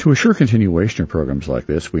 To assure continuation of programs like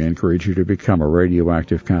this, we encourage you to become a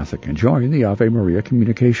radioactive Catholic and join the Ave Maria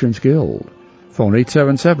Communications Guild. Phone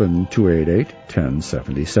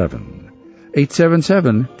 877-288-1077.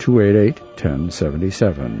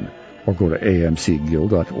 877-288-1077. Or go to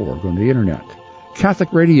amcguild.org on the Internet.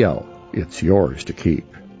 Catholic Radio, it's yours to keep.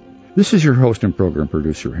 This is your host and program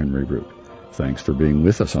producer, Henry Root. Thanks for being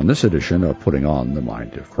with us on this edition of Putting on the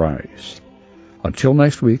Mind of Christ. Until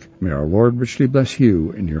next week, may our Lord richly bless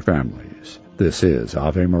you and your families. This is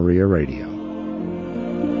Ave Maria Radio.